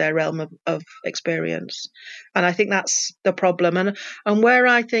outside their realm of experience. And I think that's the problem. And where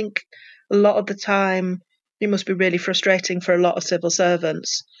I think a lot of the time it must be really frustrating for a lot of civil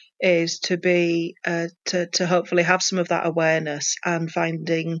servants is to be to hopefully have some of that awareness and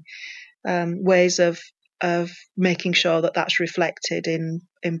finding ways of making sure that that's reflected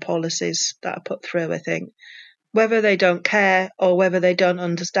in policies that are put through. I think whether they don't care or whether they don't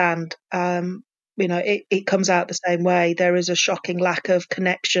understand, it comes out the same way. There is a shocking lack of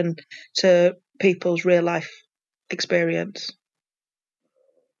connection to people's real life experience.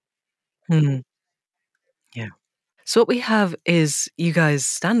 Yeah. So what we have is you guys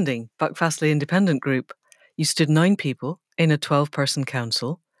standing, Buckfastleigh Independent Group. You stood 9 people in a 12-person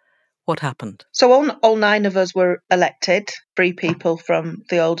council. What happened? So all 9 of us were elected, 3 people from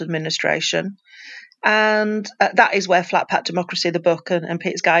the old administration. And that is where Flat Pack Democracy, the book, and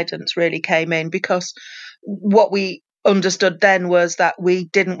Peter's guidance really came in, because what we understood then was that we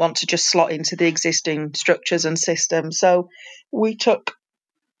didn't want to just slot into the existing structures and systems. So we took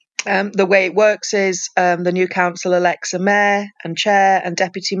the way it works is the new council elects a mayor and chair and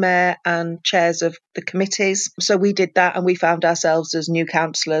deputy mayor and chairs of the committees. So we did that and we found ourselves as new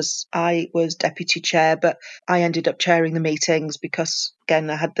councillors. I was deputy chair, but I ended up chairing the meetings because, again,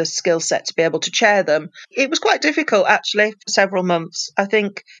 I had the skill set to be able to chair them. It was quite difficult, actually, for several months. I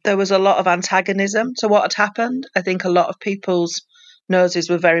think there was a lot of antagonism to what had happened. I think a lot of people's noses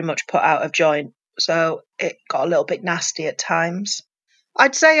were very much put out of joint. So it got a little bit nasty at times.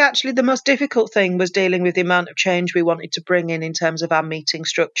 I'd say actually the most difficult thing was dealing with the amount of change we wanted to bring in terms of our meeting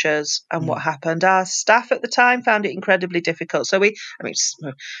structures and what happened. Our staff at the time found it incredibly difficult. So we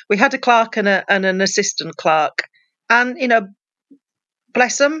had a clerk and an assistant clerk, and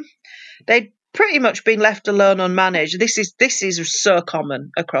bless them, they'd pretty much been left alone unmanaged. This is so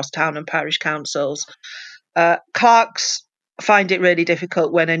common across town and parish councils. Clerks find it really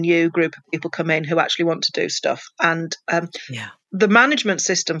difficult when a new group of people come in who actually want to do stuff, and Yeah. the management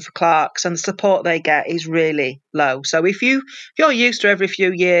system for clerks and the support they get is really low. So if you're used to every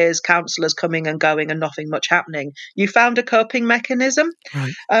few years councillors coming and going and nothing much happening, you found a coping mechanism.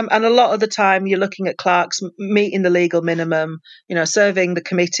 Right. And a lot of the time you're looking at clerks meeting the legal minimum, serving the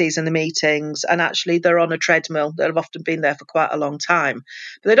committees and the meetings, and actually they're on a treadmill. They've often been there for quite a long time.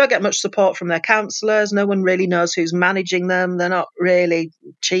 But they don't get much support from their councillors. No one really knows who's managing them. They're not really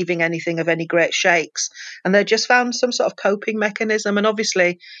achieving anything of any great shakes. And they just found some sort of coping mechanism. And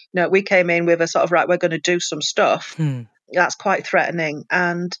obviously, we came in with a sort of, right, we're going to do some stuff. That's quite threatening.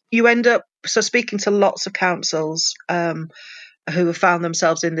 And you end up, speaking to lots of councils, who have found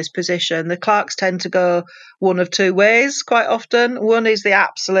themselves in this position, the clerks tend to go one of two ways quite often. One is the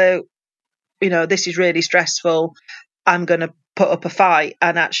absolute, this is really stressful, I'm going to put up a fight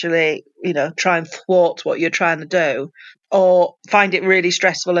and actually, try and thwart what you're trying to do, or find it really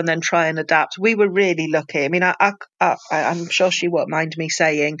stressful and then try and adapt. We were really lucky. I mean, I'm sure she won't mind me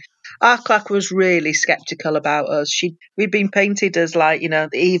saying, our clerk was really sceptical about us. We'd been painted as like, the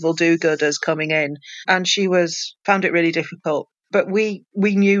evil do-gooders coming in, and she found it really difficult. But we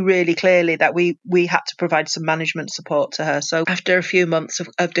knew really clearly that we had to provide some management support to her. So after a few months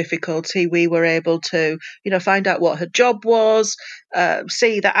of difficulty, we were able to, find out what her job was,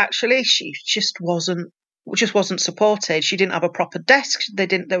 see that actually she just wasn't supported. She didn't have a proper desk. They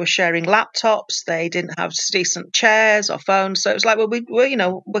were sharing laptops. They didn't have decent chairs or phones. So it was like, well,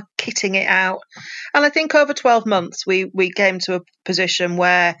 we're kitting it out. And I think over 12 months, we came to a position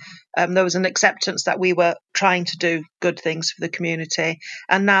where there was an acceptance that we were trying to do good things for the community.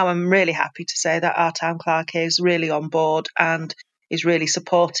 And now I'm really happy to say that our town clerk is really on board and is really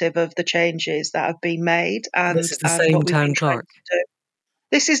supportive of the changes that have been made. And this is the same town clerk.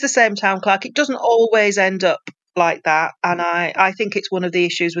 This is the same town clerk. It doesn't always end up like that. And I think it's one of the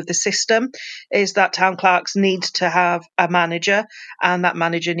issues with the system is that town clerks need to have a manager, and that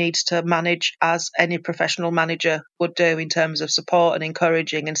manager needs to manage as any professional manager would do in terms of support and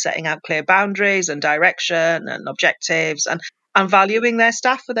encouraging and setting out clear boundaries and direction and objectives and valuing their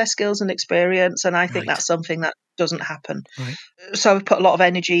staff for their skills and experience. And I think that's something that doesn't happen. Right. So we've put a lot of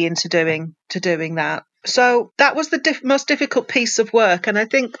energy into doing that. So that was the most difficult piece of work. And I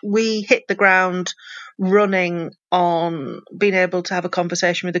think we hit the ground running on being able to have a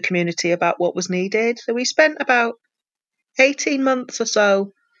conversation with the community about what was needed. So we spent about 18 months or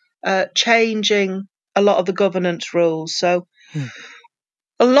so changing a lot of the governance rules. So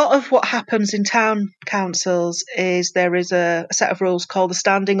a lot of what happens in town councils is there is a set of rules called the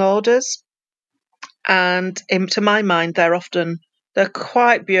standing orders. And to my mind, they're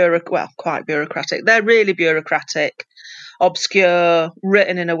quite bureaucratic. They're really bureaucratic, obscure,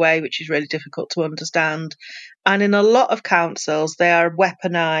 written in a way which is really difficult to understand. And in a lot of councils, they are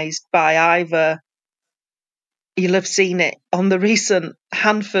weaponised by either, you'll have seen it on the recent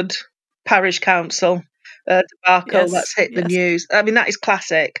Hanford Parish Council debacle that's hit the news. I mean, that is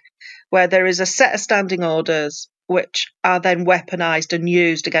classic, where there is a set of standing orders which are then weaponised and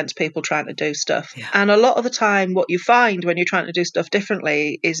used against people trying to do stuff. Yeah. And a lot of the time, what you find when you're trying to do stuff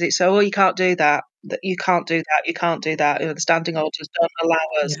differently is you can't do that, you can't do that, you can't do that. The standing orders don't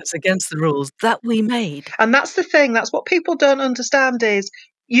allow us. Yeah, it's against the rules that we made. And that's the thing, that's what people don't understand is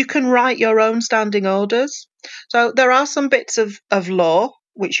you can write your own standing orders. So there are some bits of law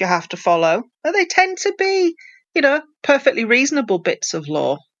which you have to follow, but they tend to be, perfectly reasonable bits of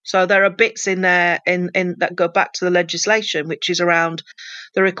law. So there are bits in there in that go back to the legislation, which is around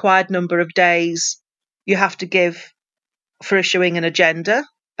the required number of days you have to give for issuing an agenda,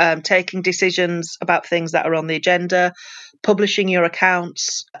 taking decisions about things that are on the agenda, publishing your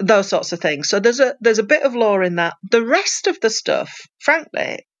accounts, those sorts of things. So there's a bit of law in that. The rest of the stuff,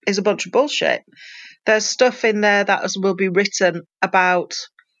 frankly, is a bunch of bullshit. There's stuff in there that will be written about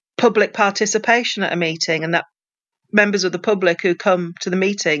public participation at a meeting, and that members of the public who come to the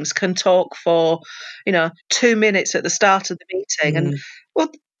meetings can talk for, 2 minutes at the start of the meeting. And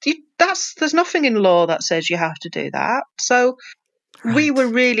well, there's nothing in law that says you have to do that. So we were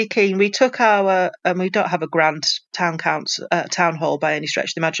really keen. We took we don't have a grand town hall by any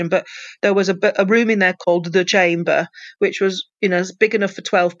stretch of the imagination, but there was a room in there called the Chamber, which was, big enough for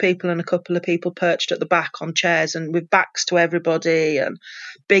 12 people and a couple of people perched at the back on chairs and with backs to everybody and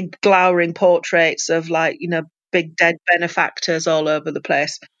big glowering portraits of big dead benefactors all over the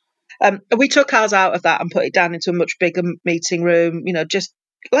place. We took ours out of that and put it down into a much bigger meeting room, just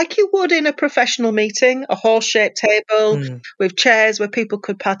like you would in a professional meeting, a horse-shaped table with chairs where people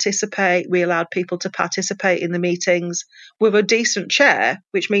could participate. We allowed people to participate in the meetings with a decent chair,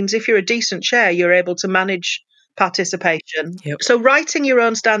 which means if you're a decent chair, you're able to manage participation. Yep. So writing your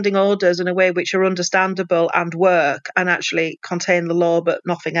own standing orders in a way which are understandable and work and actually contain the law but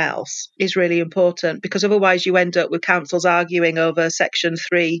nothing else is really important, because otherwise you end up with councils arguing over section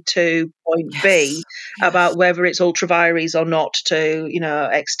 3(2)B Yes. about whether it's ultra vires or not to,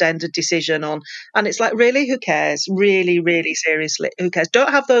 extend a decision on. And it's like, really, who cares? Really, really seriously, who cares?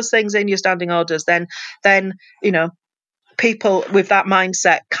 Don't have those things in your standing orders, then, people with that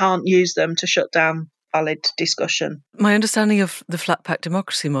mindset can't use them to shut down valid discussion. My understanding of the flat pack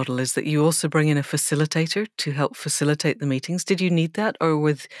democracy model is that you also bring in a facilitator to help facilitate the meetings. Did you need that, or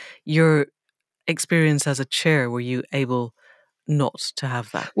with your experience as a chair, were you able not to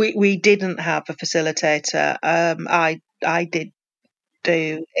have that? We didn't have a facilitator. I did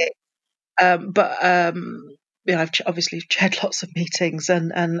do it, but I've obviously chaired lots of meetings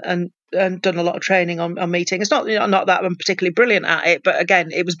and done a lot of training on meeting. It's not that I'm particularly brilliant at it, but again,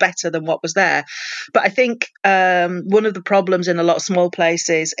 it was better than what was there. But I think one of the problems in a lot of small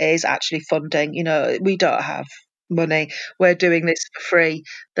places is actually funding. We don't have money. We're doing this for free.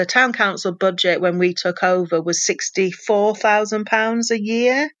 The town council budget when we took over was £64,000 a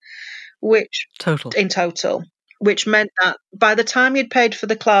year, which Total. in total, which meant that by the time you'd paid for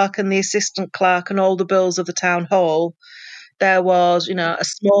the clerk and the assistant clerk and all the bills of the town hall, there was, a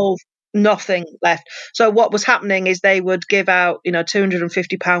small nothing left. So what was happening is they would give out,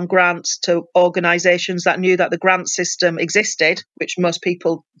 £250 grants to organisations that knew that the grant system existed, which most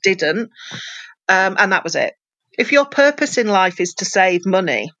people didn't, and that was it. If your purpose in life is to save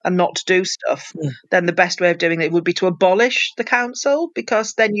money and not to do stuff, Mm. then the best way of doing it would be to abolish the council,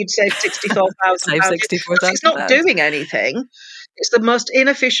 because then you'd save £64,000. Save Because it's not £64,000. doing anything. It's the most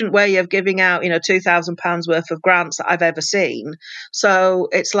inefficient way of giving out, £2,000 worth of grants that I've ever seen. So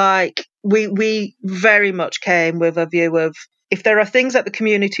it's like we very much came with a view of, if there are things that the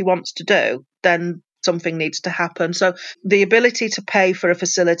community wants to do, then something needs to happen. So the ability to pay for a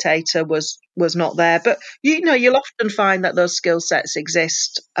facilitator was not there. But you'll often find that those skill sets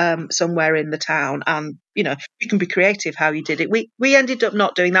exist somewhere in the town, and you can be creative how you did it. We ended up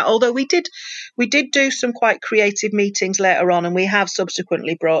not doing that, although we did do some quite creative meetings later on, and we have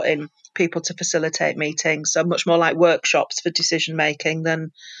subsequently brought in people to facilitate meetings, so much more like workshops for decision making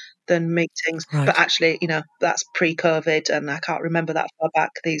than meetings. But Right. actually, that's pre-COVID, and I can't remember that far back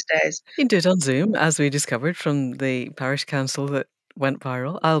these days. You can do it on Zoom, as we discovered from the parish council that went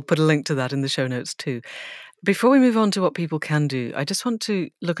viral. I'll put a link to that in the show notes too. Before we move on to what people can do, I just want to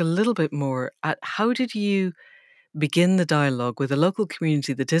look a little bit more at how did you begin the dialogue with a local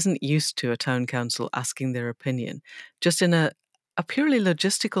community that isn't used to a town council asking their opinion, just in a purely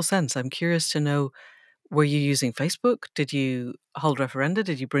logistical sense. I'm curious to know, were you using Facebook? Did you hold referenda?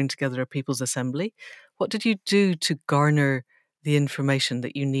 Did you bring together a people's assembly? What did you do to garner the information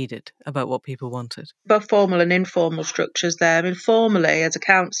that you needed about what people wanted? Both formal and informal structures there. Informally, as a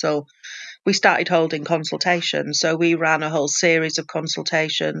council, we started holding consultations. So we ran a whole series of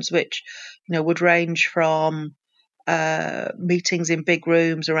consultations, which would range from meetings in big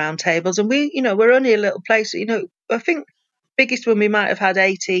rooms around tables, and we're only a little place. I think biggest one we might have had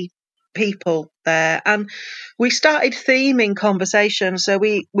 80 people there, and we started theming conversations. So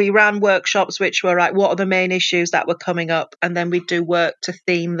we ran workshops which were like, what are the main issues that were coming up, and then we'd do work to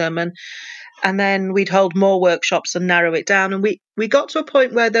theme them, and then we'd hold more workshops and narrow it down. And we got to a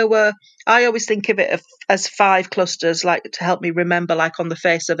point where there were, I always think of it as 5 clusters, like to help me remember, like on the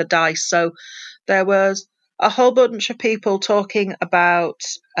face of a dice. So there was a whole bunch of people talking about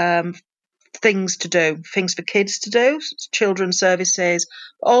things to do, things for kids to do, children's services,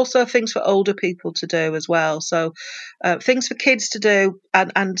 but also things for older people to do as well. So things for kids to do,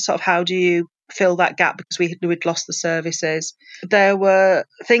 and sort of how do you fill that gap, because we'd lost the services. There were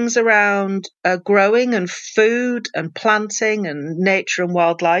things around growing and food and planting and nature and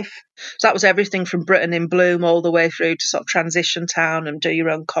wildlife. So that was everything from Britain in Bloom all the way through to sort of transition town and do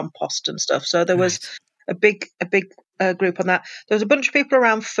your own compost and stuff. So there was Right. a big group on that. There was a bunch of people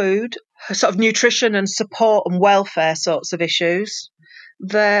around food, sort of nutrition and support and welfare sorts of issues.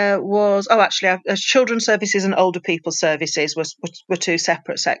 There was, children's services and older people services were 2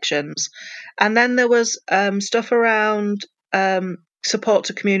 separate sections. And then there was stuff around support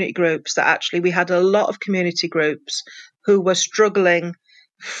to community groups, that actually we had a lot of community groups who were struggling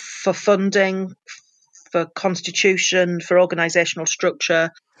for funding, for constitution, for organisational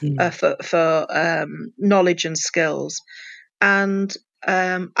structure, Hmm. for knowledge and skills. And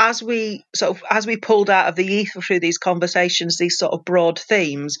as we pulled out of the ether through these conversations, these sort of broad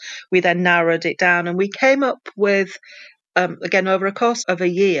themes, we then narrowed it down, and we came up with, again, over a course of a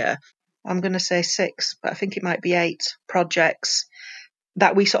year, I'm going to say 6, but I think it might be 8 projects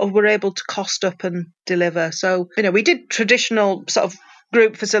that we sort of were able to cost up and deliver. So, we did traditional sort of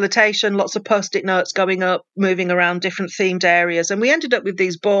group facilitation, lots of post-it notes going up, moving around different themed areas. And we ended up with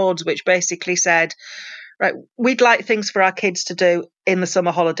these boards which basically said, right, we'd like things for our kids to do in the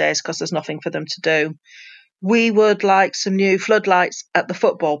summer holidays because there's nothing for them to do. We would like some new floodlights at the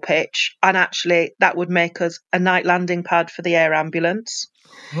football pitch, and actually that would make us a night landing pad for the air ambulance.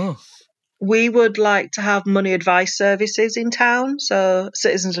 Oh. We would like to have money advice services in town, so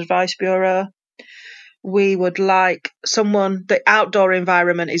Citizens Advice Bureau. We would like the outdoor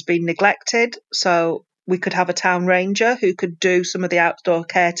environment is being neglected, so we could have a town ranger who could do some of the outdoor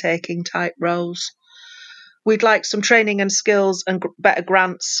caretaking type roles. We'd like some training and skills and better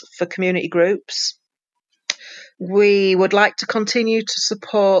grants for community groups. We would like to continue to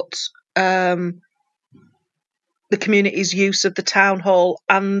support the community's use of the town hall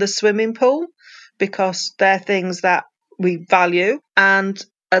and the swimming pool, because they're things that we value. And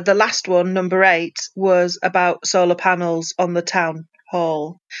the last one, number 8, was about solar panels on the town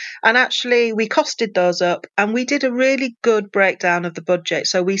hall. And actually, we costed those up and we did a really good breakdown of the budget.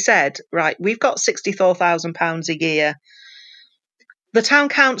 So we said, right, we've got £64,000 a year. The town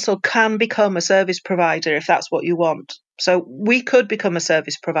council can become a service provider if that's what you want. So we could become a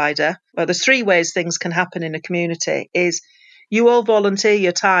service provider. Well, there's 3 ways things can happen in a community: is you all volunteer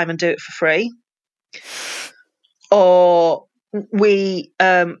your time and do it for free, or we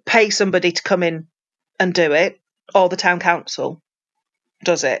pay somebody to come in and do it, or the town council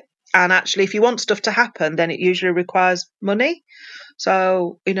does it. And actually, if you want stuff to happen, then it usually requires money.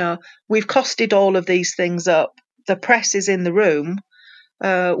 So, we've costed all of these things up. The press is in the room.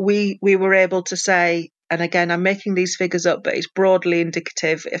 We were able to say, and again, I'm making these figures up, but it's broadly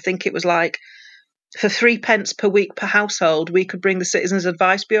indicative. I think it was like for 3 pence per week per household, we could bring the Citizens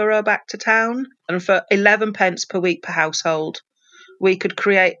Advice Bureau back to town. And for 11 pence per week per household, we could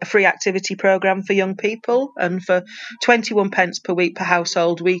create a free activity programme for young people. And for 21 pence per week per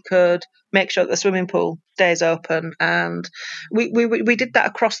household, we could make sure that the swimming pool stays open. And we did that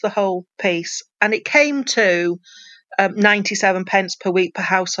across the whole piece. And it came to 97 pence per week per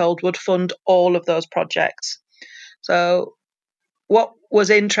household would fund all of those projects. So what was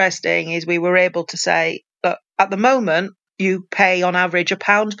interesting is we were able to say that at the moment you pay on average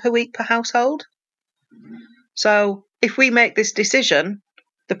 £1 per week per household. So if we make this decision,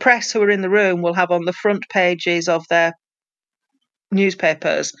 the press who are in the room will have on the front pages of their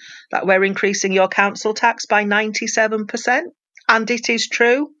newspapers that we're increasing your council tax by 97%. And it is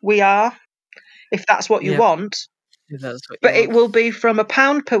true, we are, if that's what you want. But it will be from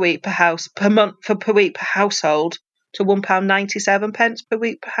 £1 per week per week per household to £1.97 per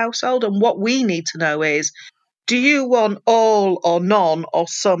week per household. And what we need to know is, do you want all or none or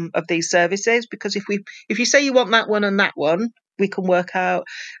some of these services? Because if you say you want that one and that one, we can work out.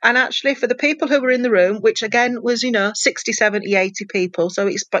 And actually, for the people who were in the room, which again was 60, 70, 80 people, so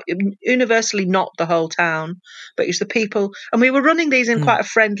it's universally not the whole town, but it's the people. And we were running these in quite a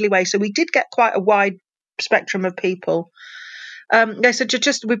friendly way, so we did get quite a wide spectrum of people. They said,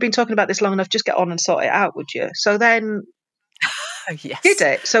 we've been talking about this long enough, just get on and sort it out, would you? So then Yes. did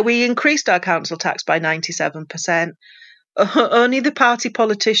it. So we increased our council tax by 97%. Only the party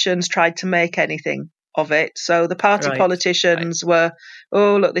politicians tried to make anything of it. So the party politicians were,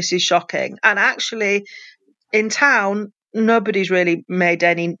 oh, look, this is shocking. And actually, in town, nobody's really made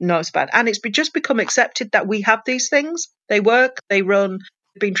any noise about it. And it's just become accepted that we have these things. They work, they run,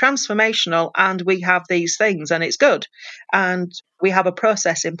 been transformational, and we have these things, and it's good. And we have a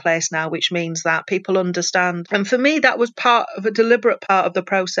process in place now, which means that people understand. And for me, that was part of a deliberate part of the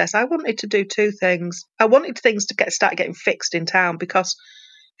process. I wanted to do 2 things. I wanted things to start getting fixed in town, because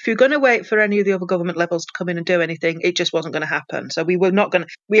if you're going to wait for any of the other government levels to come in and do anything, it just wasn't going to happen. So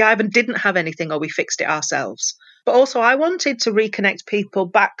we either didn't have anything or we fixed it ourselves. But also I wanted to reconnect people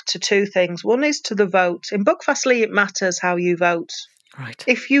back to 2 things. One is to the vote. In Buckfastleigh, it matters how you vote. Right.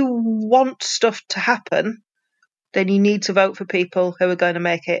 If you want stuff to happen, then you need to vote for people who are going to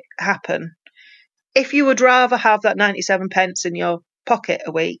make it happen. If you would rather have that 97 pence in your pocket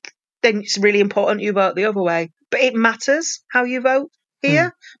a week, then it's really important you vote the other way. But it matters how you vote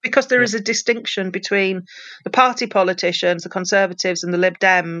here, because there is a distinction between the party politicians, the Conservatives and the Lib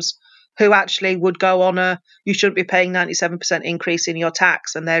Dems, who actually would go on you shouldn't be paying 97% increase in your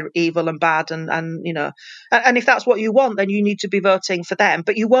tax and they're evil and bad and if that's what you want, then you need to be voting for them,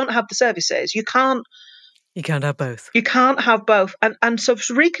 but you won't have the services. You can't have both. You can't have both. And so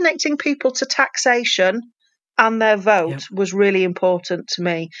reconnecting people to taxation and their vote was really important to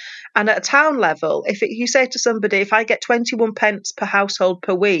me. And at a town level, you say to somebody, if I get 21 pence per household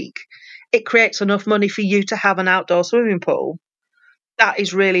per week, it creates enough money for you to have an outdoor swimming pool. that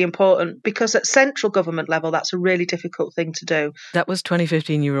is really important, because at central government level, that's a really difficult thing to do. That was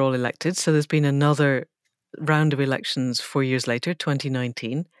 2015, you were all elected. So there's been another round of elections 4 years later,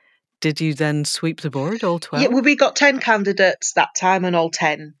 2019. Did you then sweep the board, all 12? Yeah, well, we got 10 candidates that time and all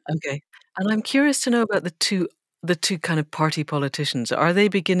 10. Okay. And I'm curious to know about the two kind of party politicians. Are they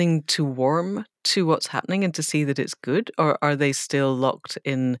beginning to warm to what's happening and to see that it's good? Or are they still locked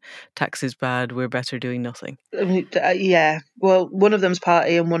in tax is bad, we're better doing nothing? I mean, yeah, well, one of them's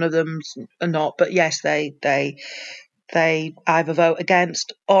party and one of them's not. But yes, they either vote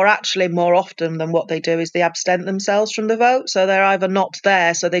against, or actually more often than what they do is they absent themselves from the vote. So they're either not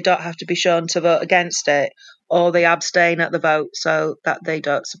there, so they don't have to be shown to vote against it, or they abstain at the vote so that they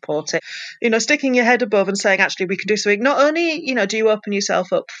don't support it. Sticking your head above and saying, actually, we can do something. Not only, do you open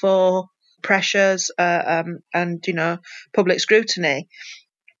yourself up for pressures and, public scrutiny,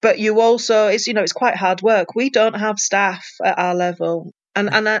 but you also, it's quite hard work. We don't have staff at our level.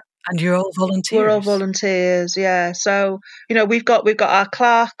 And you're all volunteers. We're all volunteers, yeah. So we've got our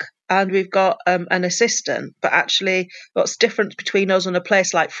clerk and we've got an assistant. But actually, what's different between us and a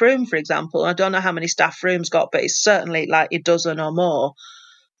place like Frome, for example? I don't know how many staff Frome's got, but it's certainly like a dozen or more.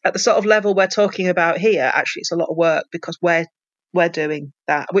 At the sort of level we're talking about here, actually, it's a lot of work because we're doing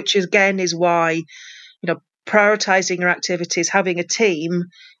that, which again is why prioritizing your activities, having a team,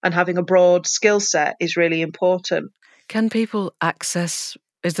 and having a broad skill set is really important. Can people access?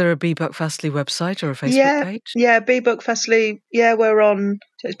 Is there a Be Buck Fastly website or a Facebook page? Yeah, Be Buck Fastly. Yeah, we're on.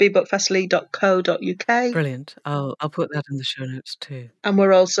 So it's bebuckfastly.co.uk. Brilliant. I'll put that in the show notes too. And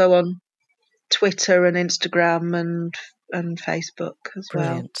we're also on Twitter and Instagram and Facebook as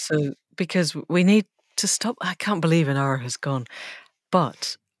Brilliant. So because we need to stop. I can't believe an hour has gone.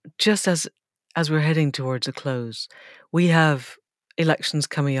 But just as we're heading towards a close, we have elections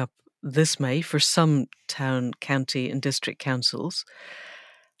coming up this May for some town, county, and district councils.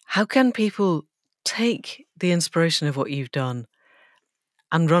 How can people take the inspiration of what you've done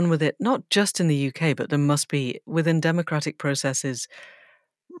and run with it, not just in the UK, but there must be within democratic processes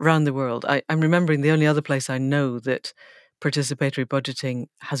around the world? I'm remembering the only other place I know that participatory budgeting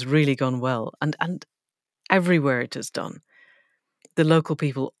has really gone well, and everywhere it is done, the local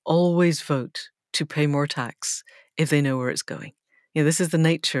people always vote to pay more tax if they know where it's going. This is the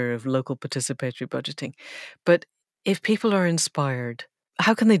nature of local participatory budgeting. But if people are inspired,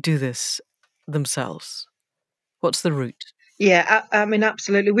 how can they do this themselves? What's the route? Yeah, I mean,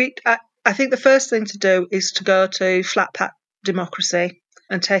 absolutely. I think the first thing to do is to go to Flat Pack Democracy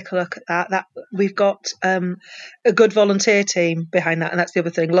and take a look at that. That we've got a good volunteer team behind that, and that's the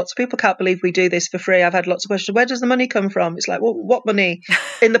other thing. Lots of people can't believe we do this for free. I've had lots of questions. Where does the money come from? It's like, well, what money?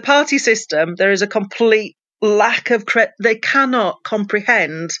 In the party system, there is a complete lack of they cannot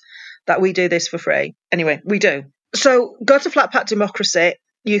comprehend that we do this for free. Anyway, we do. So go to Flat Pack Democracy.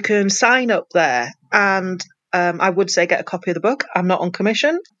 You can sign up there, and I would say get a copy of the book. I'm not on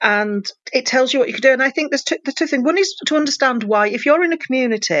commission, and it tells you what you can do. And I think there's two things. One is to understand why, if you're in a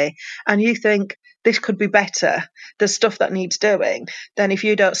community and you think this could be better, there's stuff that needs doing, then if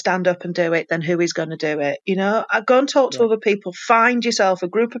you don't stand up and do it, then who is going to do it? Go and talk to other people. Find yourself a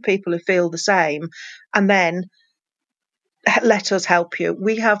group of people who feel the same, and then let us help you.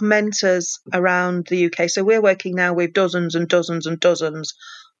 We have mentors around the UK. So we're working now with dozens and dozens and dozens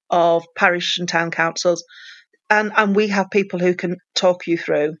of parish and town councils. And we have people who can talk you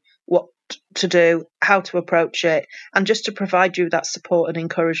through what to do, how to approach it, and just to provide you that support and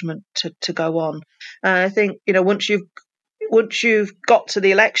encouragement to go on. And I think, once you've got to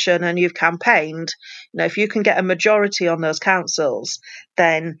the election and you've campaigned, if you can get a majority on those councils,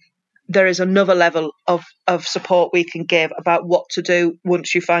 then there is another level of support we can give about what to do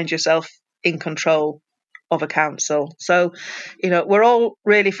once you find yourself in control of a council. So, we're all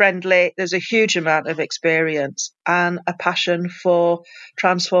really friendly. There's a huge amount of experience and a passion for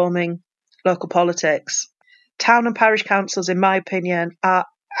transforming local politics. Town and parish councils, in my opinion, are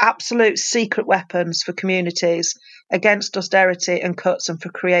absolute secret weapons for communities against austerity and cuts and for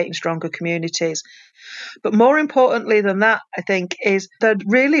creating stronger communities. But more importantly than that, I think, is they're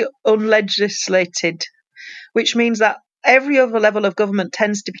really unlegislated, which means that every other level of government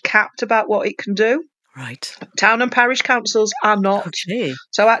tends to be capped about what it can do. Right. Town and parish councils are not. Okay.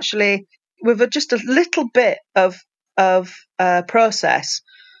 So actually, with just a little bit of process,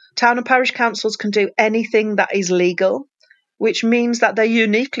 town and parish councils can do anything that is legal, which means that they're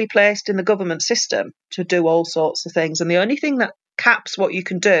uniquely placed in the government system to do all sorts of things. And the only thing that caps what you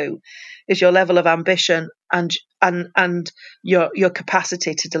can do is your level of ambition and your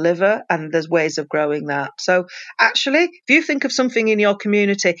capacity to deliver, and there's ways of growing that. So actually, if you think of something in your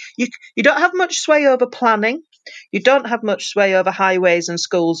community, you don't have much sway over planning. You don't have much sway over highways and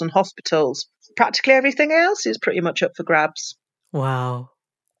schools and hospitals. Practically everything else is pretty much up for grabs. Wow.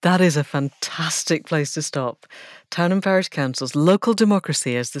 That is a fantastic place to stop. Town and parish councils, local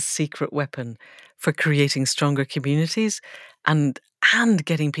democracy as the secret weapon for creating stronger communities and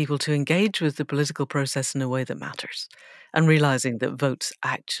getting people to engage with the political process in a way that matters and realising that votes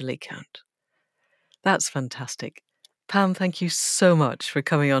actually count. That's fantastic. Pam, thank you so much for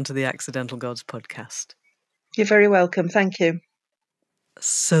coming on to the Accidental Gods podcast. You're very welcome. Thank you.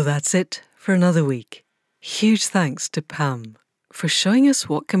 So that's it for another week. Huge thanks to Pam for showing us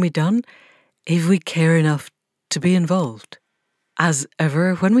what can be done if we care enough to be involved. As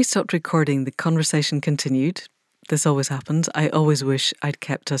ever, when we stopped recording, the conversation continued. This always happens. I always wish I'd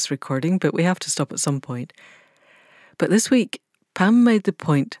kept us recording, but we have to stop at some point. But this week, Pam made the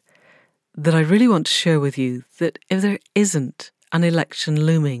point that I really want to share with you that if there isn't an election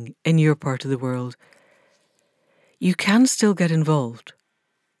looming in your part of the world, you can still get involved.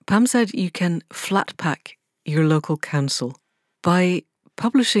 Pam said you can flat pack your local council by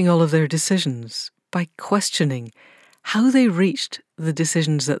publishing all of their decisions, by questioning how they reached the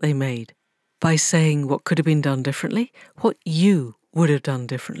decisions that they made, by saying what could have been done differently, what you would have done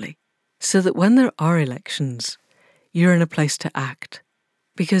differently, so that when there are elections, you're in a place to act.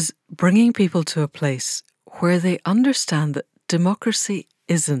 Because bringing people to a place where they understand that democracy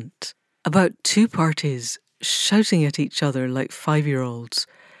isn't about two parties shouting at each other like 5-year-olds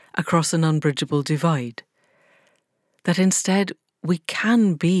across an unbridgeable divide, that instead we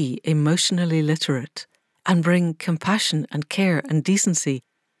can be emotionally literate and bring compassion and care and decency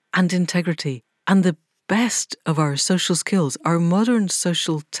and integrity and the best of our social skills, our modern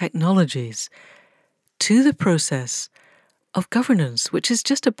social technologies, to the process of governance, which is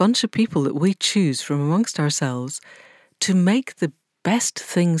just a bunch of people that we choose from amongst ourselves to make the best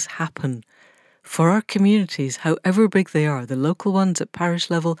things happen for our communities, however big they are, the local ones at parish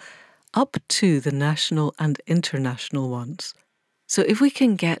level, up to the national and international ones. So if we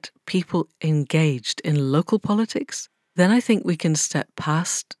can get people engaged in local politics, then I think we can step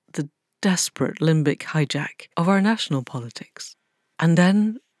past the desperate limbic hijack of our national politics. And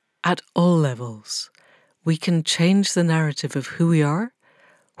then, at all levels, we can change the narrative of who we are,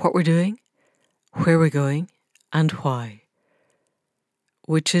 what we're doing, where we're going, and why,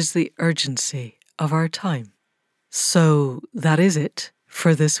 which is the urgency of our time. So that is it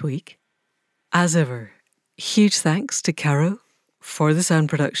for this week. As ever, huge thanks to Caro for the sound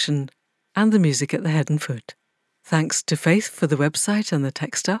production and the music at the head and foot. Thanks to Faith for the website and the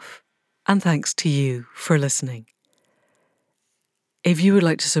tech stuff, and thanks to you for listening. If you would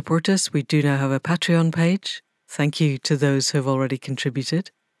like to support us, we do now have a Patreon page. Thank you to those who have already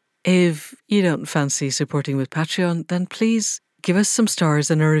contributed. If you don't fancy supporting with Patreon, then please give us some stars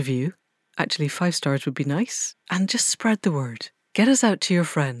and a review. Actually, 5 stars would be nice. And just spread the word. Get us out to your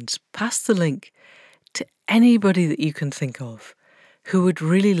friends. Pass the link to anybody that you can think of who would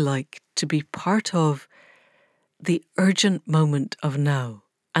really like to be part of the urgent moment of now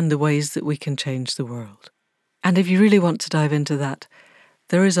and the ways that we can change the world. And if you really want to dive into that,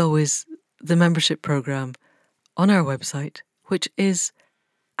 there is always the membership program on our website, which is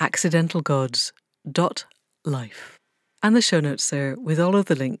accidentalgods.life. And the show notes there with all of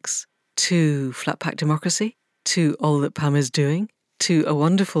the links to Flatpack Democracy, to all that Pam is doing, to a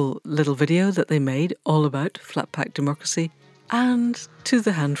wonderful little video that they made all about Flatpack Democracy, and to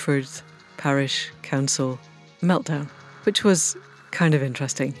the Handford Parish Council meltdown, which was kind of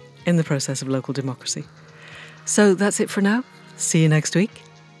interesting in the process of local democracy. So that's it for now. See you next week.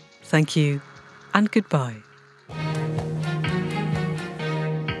 Thank you and goodbye.